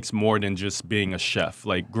it takes more than just being a chef.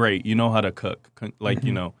 Like, great, you know how to cook. Like,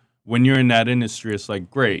 when you're in that industry, it's like,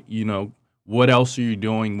 great, what else are you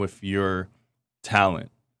doing with your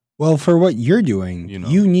talent? Well, for what you're doing,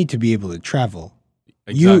 you need to be able to travel.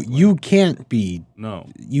 Exactly. You can't be No.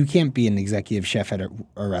 You can't be an executive chef at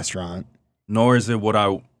a restaurant. Nor is it what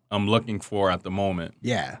I'm looking for at the moment.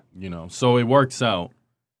 Yeah. So it works out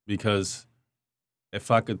because if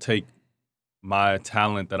I could take my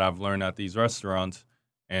talent that I've learned at these restaurants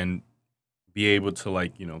and be able to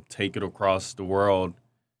take it across the world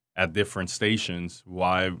at different stations,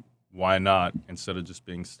 why not, instead of just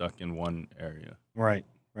being stuck in one area? Right.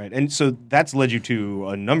 And so that's led you to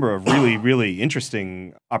a number of really, really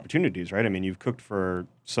interesting opportunities, right? I mean, you've cooked for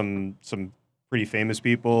some pretty famous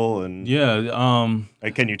people and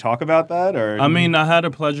can you talk about that? Or I mean, I had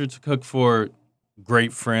a pleasure to cook for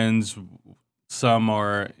great friends. Some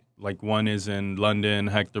are like one is in London,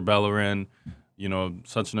 Hector Bellerin,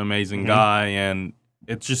 such an amazing guy. And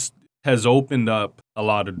it just has opened up a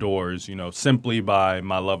lot of doors, simply by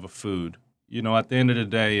my love of food. At the end of the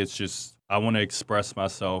day, it's just I want to express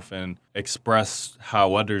myself and express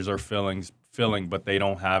how others are feeling, but they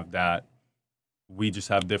don't have that. We just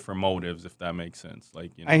have different motives, if that makes sense.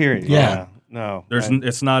 Like, I hear you. Yeah. No.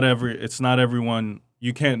 It's not everyone.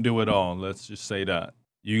 You can't do it all. Let's just say that.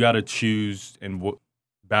 You got to choose and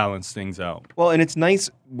balance things out. Well, and it's nice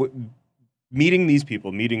meeting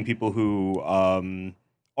people who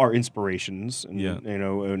are inspirations, and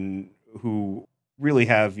and who really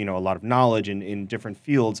have a lot of knowledge in different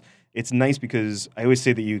fields. It's nice because I always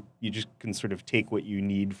say that you just can sort of take what you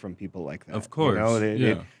need from people like that. Of course,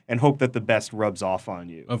 and hope that the best rubs off on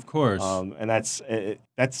you. Of course, and that's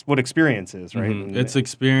what experience is, right? Mm-hmm. It's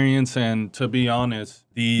experience, and to be honest,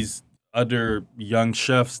 these other young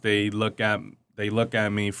chefs, they look at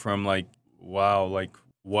me from like, wow, like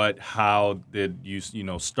how did you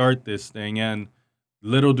start this thing? And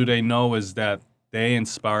little do they know is that they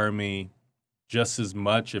inspire me just as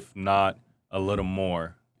much, if not a little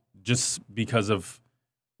more, just because of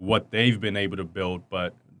what they've been able to build,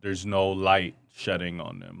 but there's no light shedding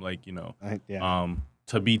on them. Like,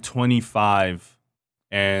 to be 25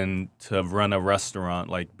 and to run a restaurant,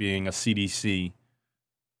 like being a CDC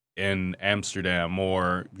in Amsterdam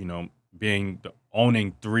or,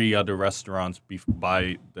 owning 3 other restaurants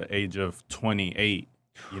by the age of 28,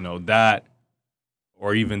 that,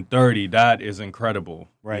 or even 30, that is incredible,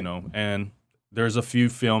 Right. And there's a few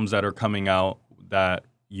films that are coming out that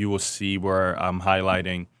you will see where I'm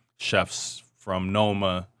highlighting chefs from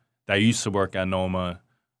Noma that used to work at Noma,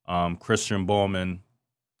 Christian Bowman,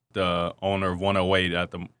 the owner of 108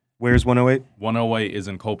 at the... Where's 108? 108 is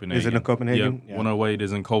in Copenhagen. Is it in Copenhagen? Yep, yeah. 108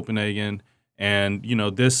 is in Copenhagen. And,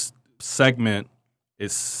 this segment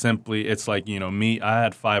is simply, it's like, me, I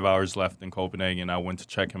had 5 hours left in Copenhagen. I went to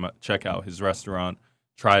check out his restaurant,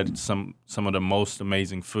 tried some of the most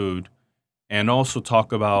amazing food, and also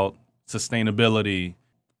talk about sustainability.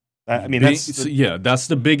 That's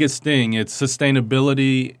the biggest thing. It's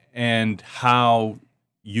sustainability and how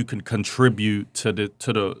you can contribute to the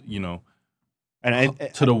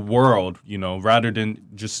world, rather than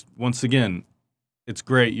just, once again, it's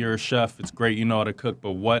great you're a chef, it's great you know how to cook,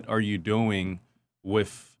 but what are you doing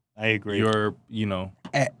with I agree. your,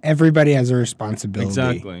 Everybody has a responsibility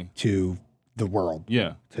Exactly. to the world.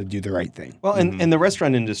 Yeah. To do the right thing. Well, and the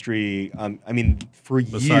restaurant industry, for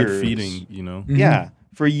Besides years, feeding, Mhm. yeah,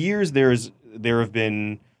 for years there have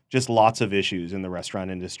been just lots of issues in the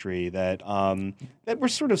restaurant industry that were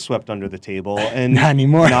sort of swept under the table, and Not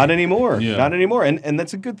anymore. Not anymore. Yeah. Not anymore. And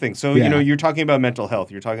that's a good thing. So Yeah. you're talking about mental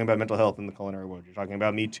health. You're talking about mental health in the culinary world. You're talking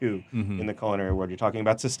about Me Too in the culinary world. You're talking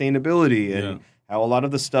about sustainability and how a lot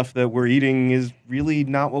of the stuff that we're eating is really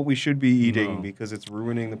not what we should be eating because it's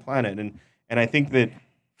ruining the planet. And I think that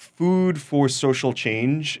food for social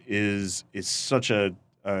change is such a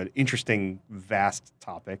interesting, vast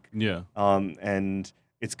topic. Yeah. And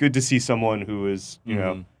it's good to see someone who is,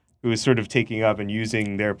 who is sort of taking up and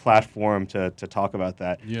using their platform to talk about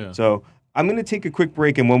that. Yeah. So I'm going to take a quick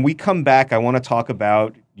break, and when we come back, I want to talk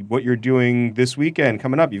about what you're doing this weekend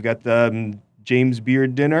coming up. You've got the James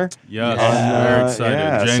Beard dinner. Yes, very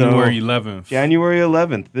excited. January 11th. January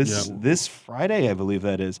 11th. This Friday, I believe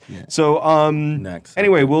that is. Yeah. So Next.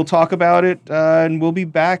 anyway, we'll talk about it, and we'll be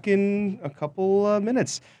back in a couple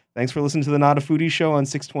minutes. Thanks for listening to the Not a Foodie Show on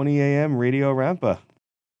 620 AM Radio Rampa.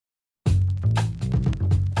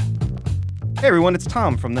 Hey everyone, it's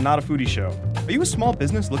Tom from the Not a Foodie Show. Are you a small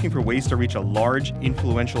business looking for ways to reach a large,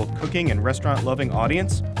 influential cooking and restaurant-loving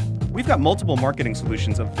audience? We've got multiple marketing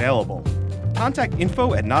solutions available. Contact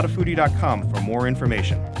info@notafoodie.com for more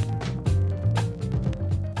information.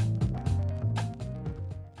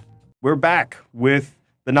 We're back with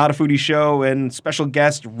the Not a Foodie Show and special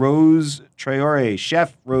guest Rose Traore,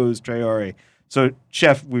 Chef Rose Traore. So,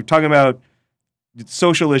 Chef, we're talking about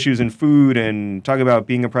social issues in food and talking about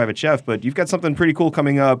being a private chef, but you've got something pretty cool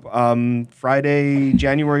coming up Friday,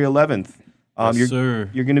 January 11th. Yes, sir.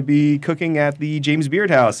 You're going to be cooking at the James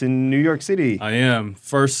Beard House in New York City. I am.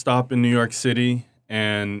 First stop in New York City,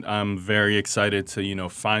 and I'm very excited to,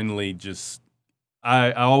 finally just...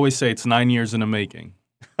 I always say it's 9 years in the making.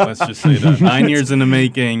 Let's just say that. 9 years in the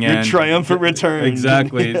making. Your and triumphant return.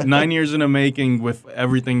 Exactly. 9 years in the making with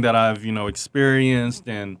everything that I've, experienced,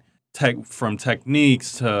 and from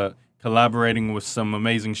techniques to collaborating with some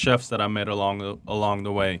amazing chefs that I met along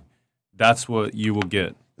the way. That's what you will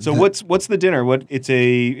get. So what's the dinner? It's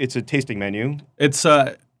a tasting menu. It's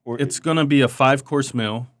gonna be a 5-course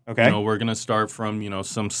meal. Okay. We're gonna start from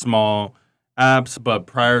some small apps, but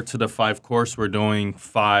prior to the 5-course, we're doing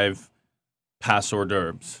 5 past hors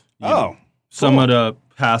d'oeuvres. Some of the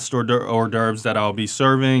past hors d'oeuvres that I'll be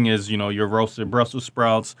serving is your roasted Brussels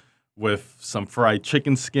sprouts with some fried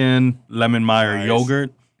chicken skin, lemon Meyer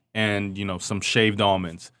yogurt, and some shaved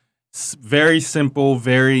almonds. Very simple,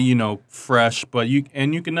 very fresh, but you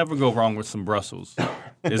can never go wrong with some Brussels.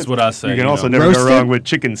 Is what I say. You can also never go wrong with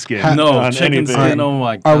chicken skin. No, chicken anything. skin. Oh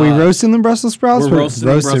my God. Are we roasting the Brussels sprouts? We're roasting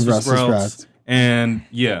Brussels sprouts. And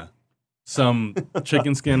some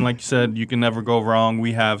chicken skin, like you said, you can never go wrong.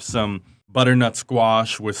 We have some butternut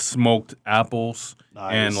squash with smoked apples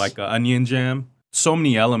and like an onion jam. So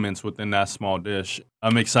many elements within that small dish.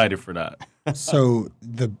 I'm excited for that. So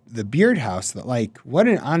the Beard House, what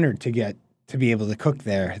an honor to get to be able to cook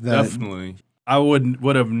there. Definitely. I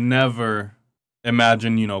would have never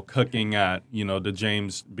imagined, cooking at, the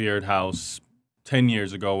James Beard House 10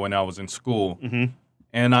 years ago when I was in school. Mm-hmm.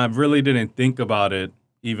 And I really didn't think about it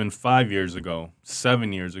even 5 years ago,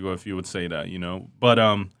 7 years ago, if you would say that, But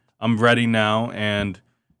I'm ready now, and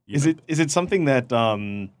is it something that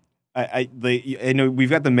I know we've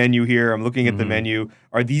got the menu here. I'm looking at the menu.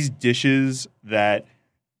 Are these dishes that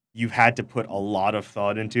you've had to put a lot of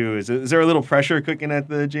thought into? Is there a little pressure cooking at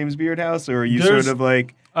the James Beard House, or are you sort of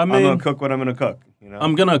like, I'm gonna cook what I'm gonna cook?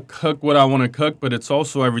 I'm gonna cook what I want to cook, but it's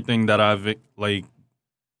also everything that I've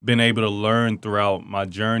been able to learn throughout my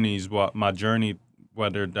journey,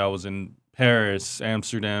 whether that was in Paris,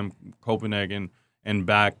 Amsterdam, Copenhagen, and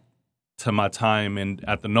back to my time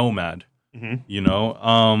at the Nomad.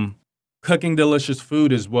 Cooking delicious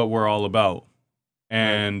food is what we're all about,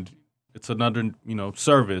 and it's another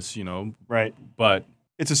service, Right. But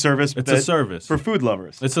It's a service. it's a service for food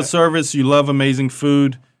lovers. It's a service. You love amazing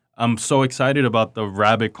food. I'm so excited about the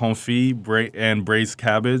rabbit confit and braised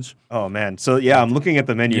cabbage. Oh man! So yeah, I'm looking at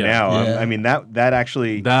the menu now. Yeah. I mean that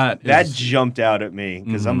actually That is- jumped out at me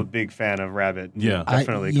because I'm a big fan of rabbit. Yeah.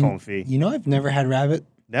 Definitely confit. I've never had rabbit.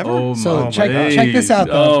 Never. Oh, So my check days. this out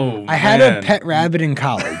though. Oh, I had man. a pet rabbit in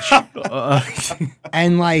college, Uh,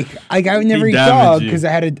 and I would never eat damaged dog you. because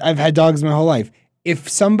I've had dogs my whole life. If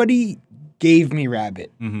somebody gave me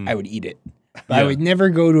rabbit, I would eat it. But I Yeah. would never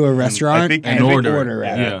go to a restaurant think- and I think- order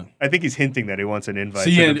rabbit. Yeah. I think he's hinting that he wants an invite.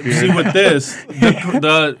 See, to the beer. with this,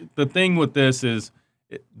 the thing with this is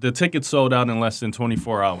the ticket sold out in less than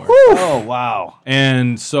 24 hours. Oh wow!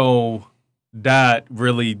 And so that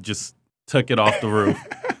really just took it off the roof.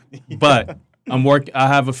 But I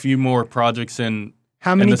have a few more projects in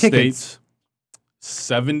How many the tickets? States.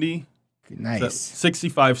 70, Nice.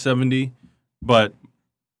 65, 70. But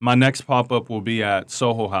my next pop-up will be at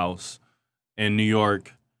Soho House in New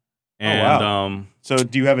York. And wow. So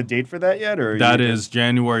do you have a date for that yet, or that you is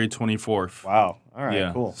January 24th. Wow. All right.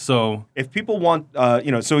 Yeah. Cool. So, If people want,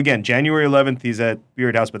 so again, January 11th, he's at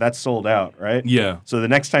Beard House, but that's sold out, right? yeah, So the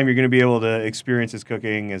next time you're going to be able to experience his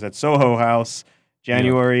cooking is at Soho House,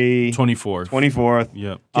 January 24th. 24th.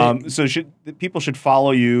 Yeah. So people should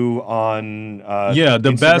follow you on The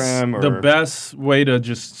Instagram best way to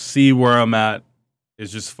just see where I'm at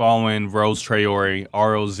is just following Rose Traore,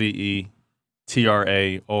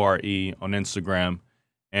 RozeTraore on Instagram,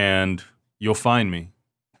 and you'll find me.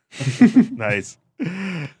 Nice.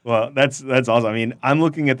 Well, that's awesome. I mean, I'm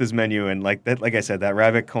looking at this menu and like I said, that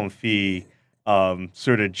rabbit confit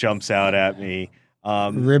sort of jumps out at me.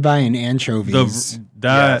 Ribeye and anchovies.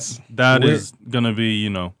 Yes. That We're- is gonna be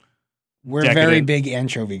We're decadent. very big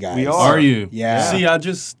anchovy guys. We Are you? Yeah. See, I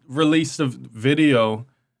just released a video.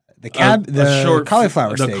 The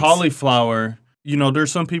cauliflower The steaks. cauliflower.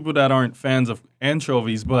 There's some people that aren't fans of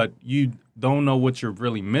anchovies, but you don't know what you're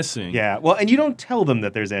really missing. Yeah. Well, and you don't tell them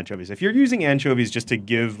that there's anchovies. If you're using anchovies just to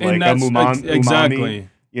give And like a that's umami, exactly.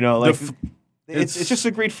 It's just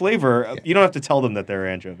a great flavor. You don't have to tell them that they're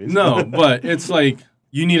anchovies. No, but it's like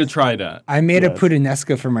you need to try that. I made a Yes.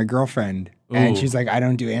 puttanesca for my girlfriend, and Ooh. she's like, "I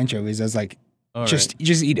don't do anchovies." I was like, All "Just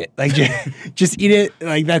eat it. Like, just eat it.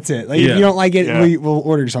 Like, that's it. Like, if Yeah. you don't like it, Yeah. we'll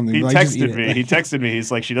order something. He but, like, just eat texted it. me. He texted me. He's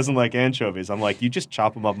like, she doesn't like anchovies. I'm like, you just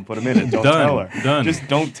chop them up and put them in it. Don't Done. tell her. Done. Just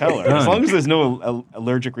don't tell her. As Done. long as there's no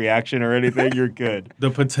allergic reaction or anything, you're good. The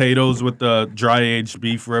potatoes with the dry aged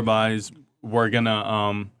beef ribeyes, we're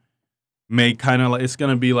gonna make it's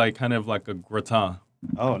gonna be kind of like a gratin.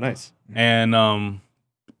 Oh, nice. And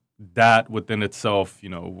that within itself,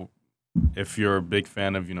 if you're a big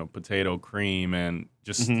fan of, potato cream and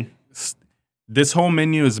just this whole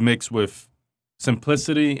menu is mixed with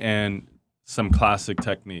simplicity and some classic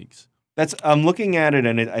techniques. I'm looking at it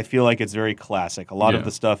and I feel like it's very classic. A lot of Yeah.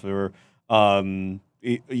 the stuff are,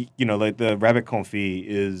 like the rabbit confit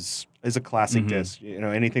is a classic dish.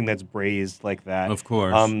 Anything that's braised like that. Of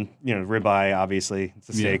course. Ribeye, obviously. It's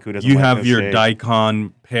a steak. Who doesn't You like have a your steak?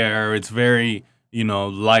 daikon pear. It's very,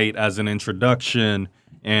 light as an introduction.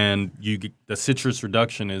 And the citrus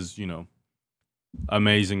reduction is,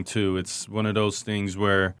 amazing too. It's one of those things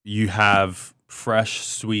where you have fresh,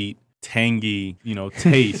 sweet, tangy,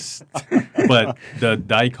 taste, but the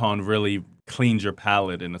daikon really cleans your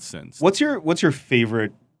palate in a sense. What's your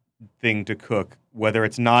favorite thing to cook? Whether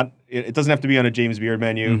it's not, it doesn't have to be on a James Beard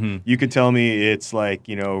menu. Mhm. You could tell me it's like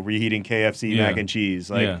reheating KFC Yeah. mac and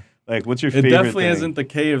cheese. Yeah. Like what's your It favorite? definitely thing? isn't the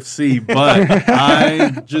KFC, but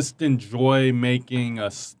I just enjoy making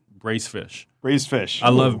braised fish. Braised fish. I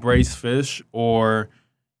love braised fish, or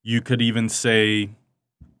you could even say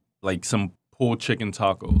like some pulled chicken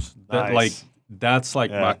tacos. Nice. That's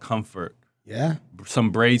like Yeah. my comfort. Yeah.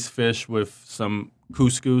 Some braised fish with some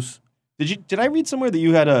couscous. Did I read somewhere that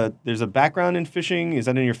you had there's a background in fishing? Is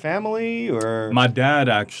that in your family or? My dad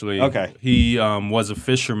actually. Okay. He was a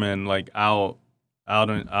fisherman, like out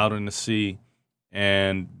in the sea,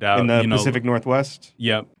 and that in the Pacific Northwest?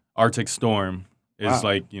 Yep. Arctic storm is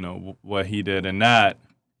Wow. what he did, and that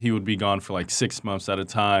he would be gone for like 6 months at a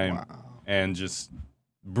time, Wow. and just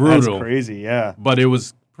brutal. That's crazy, yeah. But it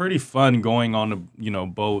was pretty fun going on a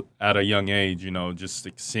boat at a young age. Just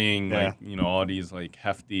like seeing all these like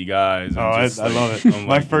hefty guys. And I love it.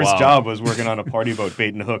 My first job was working on a party boat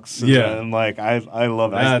baiting hooks. And like I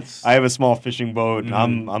love it. I have a small fishing boat. And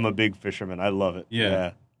I'm a big fisherman. I love it.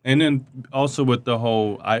 Yeah. And then also with the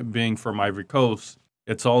whole being from Ivory Coast,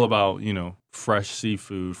 it's all about fresh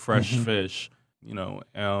seafood, fresh fish.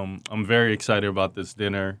 I'm very excited about this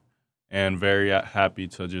dinner, and very happy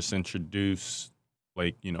to just introduce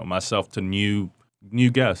myself to new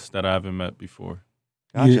guests that I haven't met before.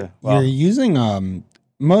 Gotcha. You're using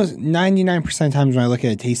most 99% of times when I look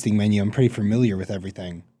at a tasting menu, I'm pretty familiar with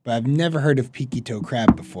everything, but I've never heard of Piquito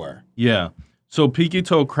crab before. Yeah. So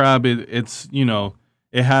Piquito crab, it's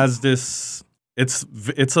it has this.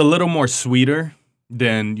 It's a little more sweeter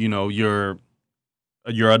than your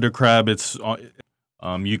other crab. It's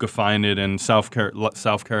you could find it in South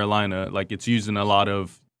Carolina. Like it's used in a lot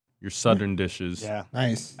of your southern dishes. Yeah,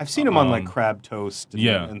 nice. I've seen them on like crab toast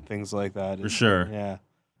and things like that. For sure. Yeah.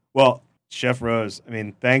 Well, Chef Rose, I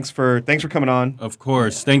mean, thanks for coming on. Of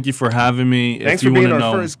course. Thank you for having me. Thanks for being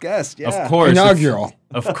our first guest. Yeah. Of course. Inaugural.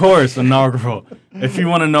 Of course, inaugural. If you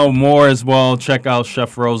want to know more as well, check out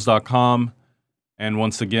chefrose.com. And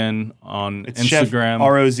once again, on it's Instagram. Chef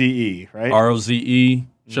R-O-Z-E, right? R-O-Z-E,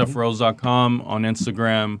 chefrose.com. On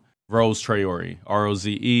Instagram, Rose Traore.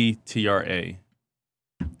 R-O-Z-E-T-R-A.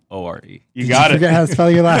 O-R-E. You got it. Forget how to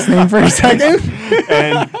spell your last name for a second.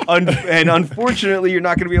 and unfortunately, you're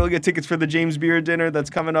not going to be able to get tickets for the James Beard dinner that's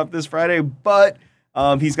coming up this Friday, but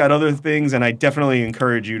he's got other things, and I definitely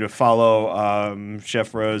encourage you to follow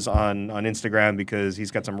Chef Rose on Instagram because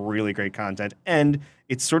he's got some really great content, and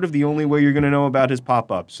it's sort of the only way you're going to know about his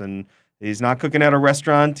pop-ups, and he's not cooking at a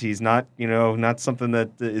restaurant. He's not, not something that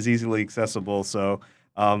is easily accessible, so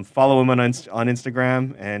follow him on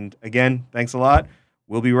Instagram, and again, thanks a lot.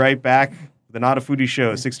 We'll be right back with the Not a Foodie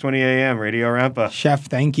Show, 6:20 a.m., Radio Rampa. Chef,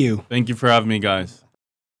 thank you. Thank you for having me, guys.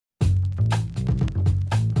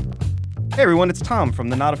 Hey everyone, it's Tom from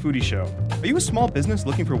the Not a Foodie Show. Are you a small business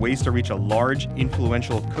looking for ways to reach a large,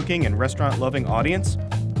 influential cooking and restaurant-loving audience?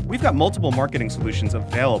 We've got multiple marketing solutions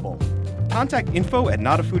available. Contact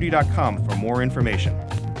info@notafoodie.com for more information.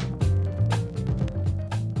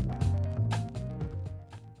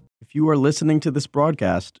 If you are listening to this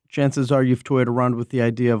broadcast, chances are you've toyed around with the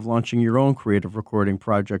idea of launching your own creative recording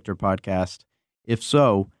project or podcast. If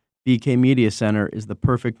so, BK Media Center is the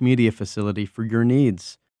perfect media facility for your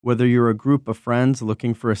needs. Whether you're a group of friends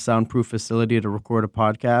looking for a soundproof facility to record a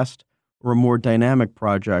podcast, or a more dynamic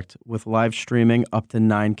project with live streaming up to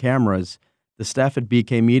 9 cameras, the staff at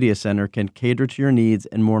BK Media Center can cater to your needs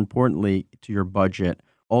and, more importantly, to your budget,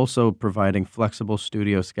 also providing flexible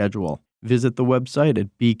studio schedule. Visit the website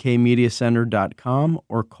at bkmediacenter.com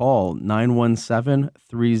or call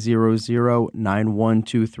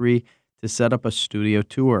 917-300-9123 to set up a studio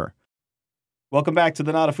tour. Welcome back to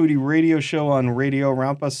the Not a Foodie Radio Show on Radio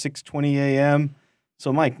Rampa, 6:20 a.m.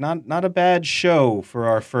 So, Mike, not a bad show for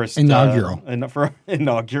our first inaugural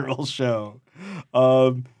inaugural show.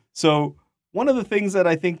 So, one of the things that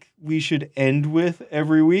I think we should end with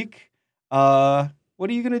every week. What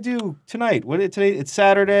are you going to do tonight? Today? It's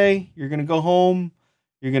Saturday. You're going to go home.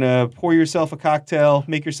 You're going to pour yourself a cocktail,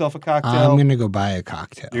 make yourself a cocktail. I'm going to go buy a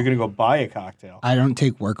cocktail. You're going to go buy a cocktail. I don't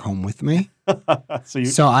take work home with me.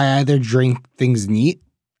 So I either drink things neat.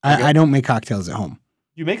 Okay. I don't make cocktails at home.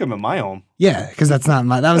 You make them at my home. Yeah, because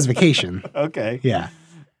that was vacation. Okay. Yeah.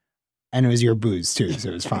 And it was your booze too, so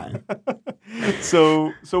it was fine.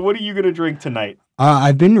 So what are you going to drink tonight?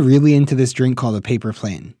 I've been really into this drink called a paper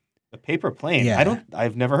plane. The paper plane? Yeah.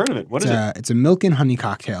 I've never heard of it. What is it? It's a milk and honey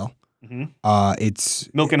cocktail. Mm-hmm. It's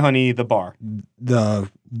Milk and Honey, the bar.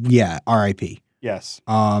 R.I.P. Yes.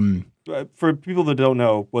 For people that don't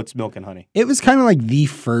know, what's Milk and Honey? It was kind of like the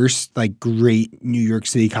first great New York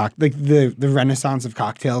City cocktail, the renaissance of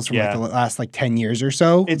cocktails from the last 10 years or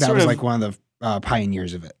so. That was one of the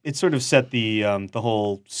pioneers of it. It sort of set the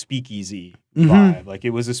whole speakeasy vibe. Like it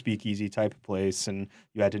was a speakeasy type of place, and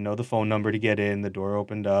you had to know the phone number to get in. The door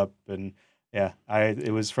opened up, and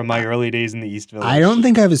it was from my early days in the East Village. I don't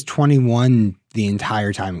think I was 21 the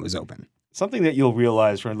entire time it was open. Something that you'll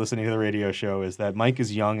realize from listening to the radio show is that Mike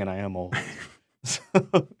is young and I am old.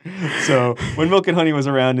 So when Milk and Honey was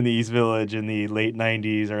around in the East Village in the late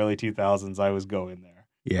 90s, early 2000s, I was going there.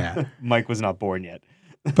 Yeah. Mike was not born yet.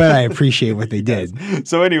 But I appreciate what they did.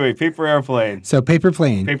 So anyway, paper airplane. So paper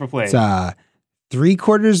plane. Paper plane. It's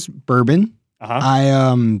 3/4 bourbon. Uh-huh.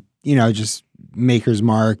 I just Maker's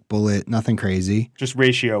Mark, Bullet, nothing crazy. Just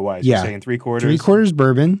ratio wise. Yeah. You're saying 3/4. 3/4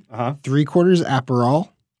 bourbon. 3/4 Aperol.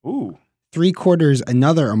 Ooh. 3/4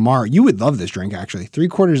 another Amaro. You would love this drink, actually.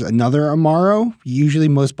 3/4 another Amaro. Usually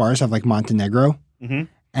most bars have like Montenegro. Mm-hmm.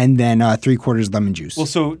 And then 3/4 lemon juice. Well,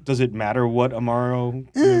 so does it matter what Amaro?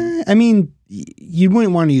 I mean, you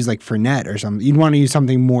wouldn't want to use like Fernet or something. You'd want to use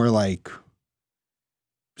something more like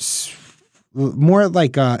it's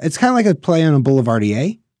kind of like a play on a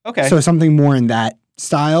Boulevardier. Okay. So something more in that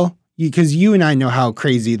style. Because you and I know how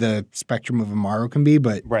crazy the spectrum of Amaro can be,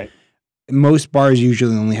 but right. Most bars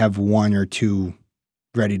usually only have one or two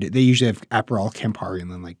ready to. They usually have Aperol, Campari, and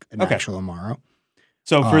then like an actual Amaro.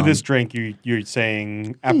 So for this drink, you're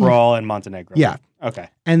saying Aperol and Montenegro. Yeah. Okay.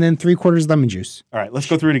 And then 3/4 lemon juice. All right. Let's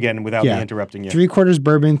go through it again without me interrupting you. 3/4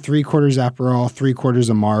 bourbon, 3/4 Aperol, 3/4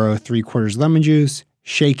 Amaro, 3/4 lemon juice,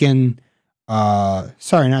 shaken.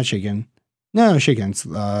 Sorry, not shaken. No, shaken. It's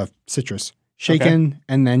citrus. Shaken,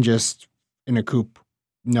 and then just in a coupe.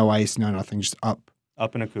 No ice, no nothing. Just up.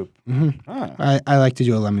 Up in a coupe. Mm-hmm. Ah. I like to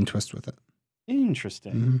do a lemon twist with it.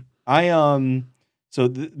 Interesting. Mm-hmm. So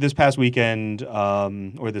this past weekend,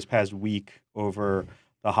 or this past week over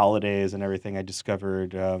the holidays and everything, I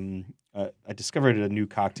discovered a new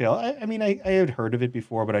cocktail. I mean, I had heard of it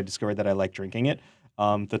before, but I discovered that I like drinking it.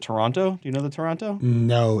 The Toronto. Do you know the Toronto?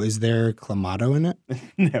 No. Is there Clamato in it?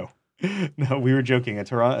 No. We were joking.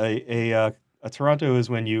 A Toronto is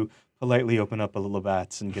when you politely open up a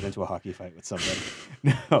Labatt's and get into a hockey fight with somebody.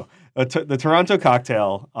 No, the Toronto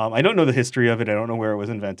cocktail. I don't know the history of it. I don't know where it was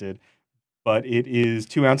invented. But it is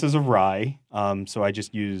 2 ounces of rye. So I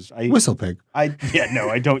just use Whistle Pig. I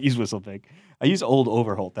don't use Whistle Pig. I use Old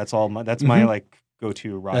Overholt. That's all. My like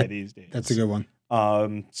go-to rye these days. That's a good one.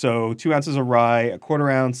 So 2 ounces of rye, a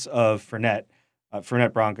 1/4 ounce of Fernet,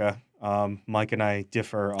 Fernet Branca. Mike and I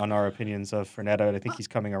differ on our opinions of Fernet. I think he's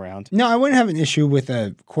coming around. No, I wouldn't have an issue with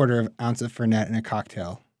a 1/4 ounce of Fernet in a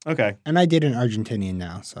cocktail. Okay. And I did an Argentinian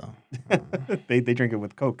now, so they drink it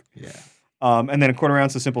with Coke. Yeah. And then a 1/4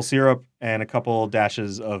 ounce of simple syrup and a couple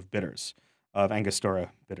dashes of bitters, of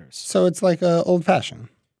Angostura bitters. So it's like a old fashioned.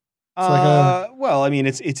 Well, I mean,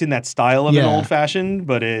 it's in that style of an old fashioned,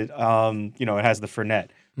 but it it has the Fernet,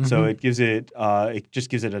 so it gives it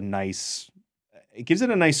a nice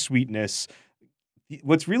sweetness.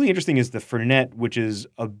 What's really interesting is the Fernet, which is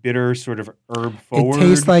a bitter sort of herb forward. It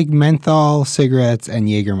tastes like menthol, cigarettes, and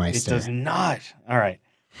Jägermeister. It does not. All right.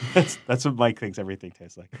 That's what Mike thinks everything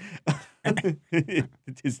tastes like.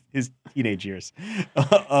 his teenage years.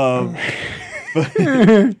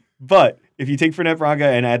 But if you take Fernet Branca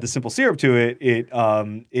and add the simple syrup to it, it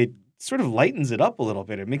sort of lightens it up a little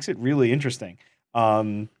bit. It makes it really interesting.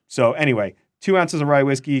 So anyway, 2 ounces of rye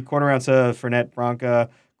whiskey, 1/4 ounce of Fernet Branca,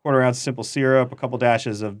 1/4 ounce of simple syrup, a couple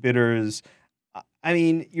dashes of bitters. I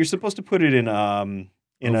mean, you're supposed to put it in a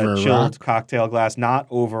chilled cocktail glass, not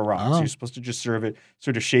over rocks. Oh. You're supposed to just serve it,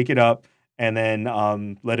 sort of shake it up, and then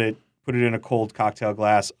put it in a cold cocktail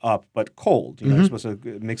glass up, but cold. You're supposed to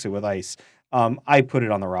mix it with ice. I put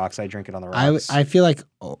it on the rocks. I drink it on the rocks. I feel like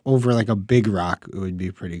over like a big rock, it would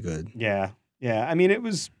be pretty good. Yeah. I mean, it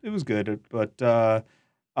was good, but I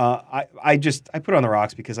put it on the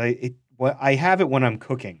rocks because I have it when I'm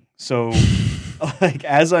cooking. So like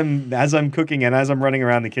as I'm cooking and as I'm running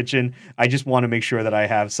around the kitchen, I just want to make sure that I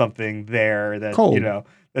have something there that cold.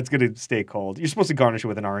 That's going to stay cold. You're supposed to garnish it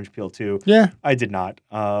with an orange peel too. Yeah. I did not.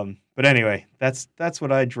 But anyway, that's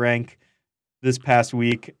what I drank this past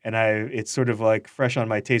week, and it's sort of like fresh on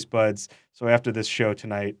my taste buds. So after this show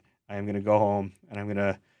tonight, I am going to go home and I'm going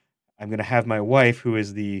to have my wife, who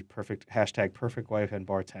is the perfect wife and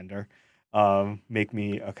bartender, make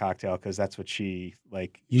me a cocktail because that's what she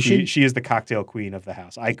like. She is the cocktail queen of the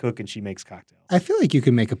house. I cook and she makes cocktails. I feel like you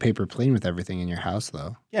could make a paper plane with everything in your house,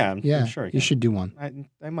 though. Yeah, I'm sure you should do one.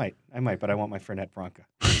 I might, but I want my Fernet Branca.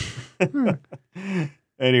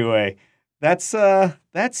 Anyway, that's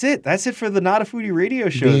it. That's it for the Not a Foodie Radio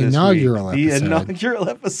Show this week. The inaugural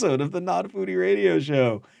episode of the Not a Foodie Radio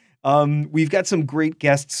Show. We've got some great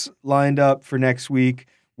guests lined up for next week.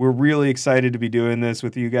 We're really excited to be doing this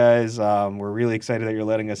with you guys. We're really excited that you're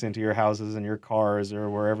letting us into your houses and your cars or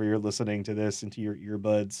wherever you're listening to this, into your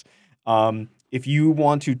earbuds. If you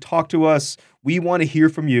want to talk to us, we want to hear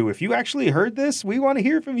from you. If you actually heard this, we want to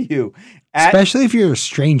hear from you. Especially if you're a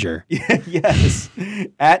stranger. Yes.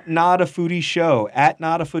 At Not a Foodie Show. At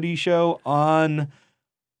Not a Foodie Show on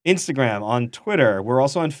Instagram, on Twitter. We're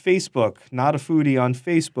also on Facebook. Not a Foodie on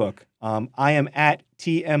Facebook. I am at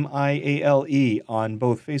TMIALE on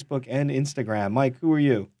both Facebook and Instagram. Mike, who are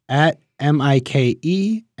you? At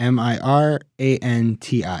MikeMiranti.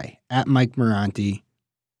 At Mike Miranti.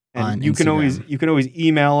 And you can always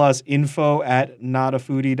email us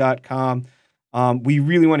info@notafoodie.com. We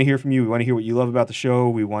really want to hear from you. We want to hear what you love about the show.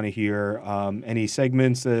 We want to hear any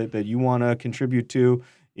segments that you want to contribute to.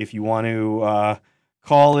 If you want to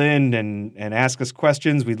call in and ask us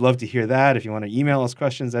questions, we'd love to hear that. If you want to email us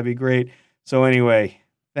questions, that'd be great. So anyway,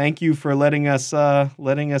 thank you for letting us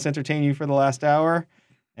entertain you for the last hour.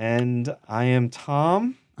 And I am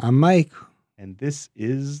Tom. I'm Mike. And this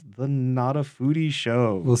is the Not a Foodie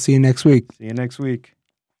Show. We'll see you next week. See you next week.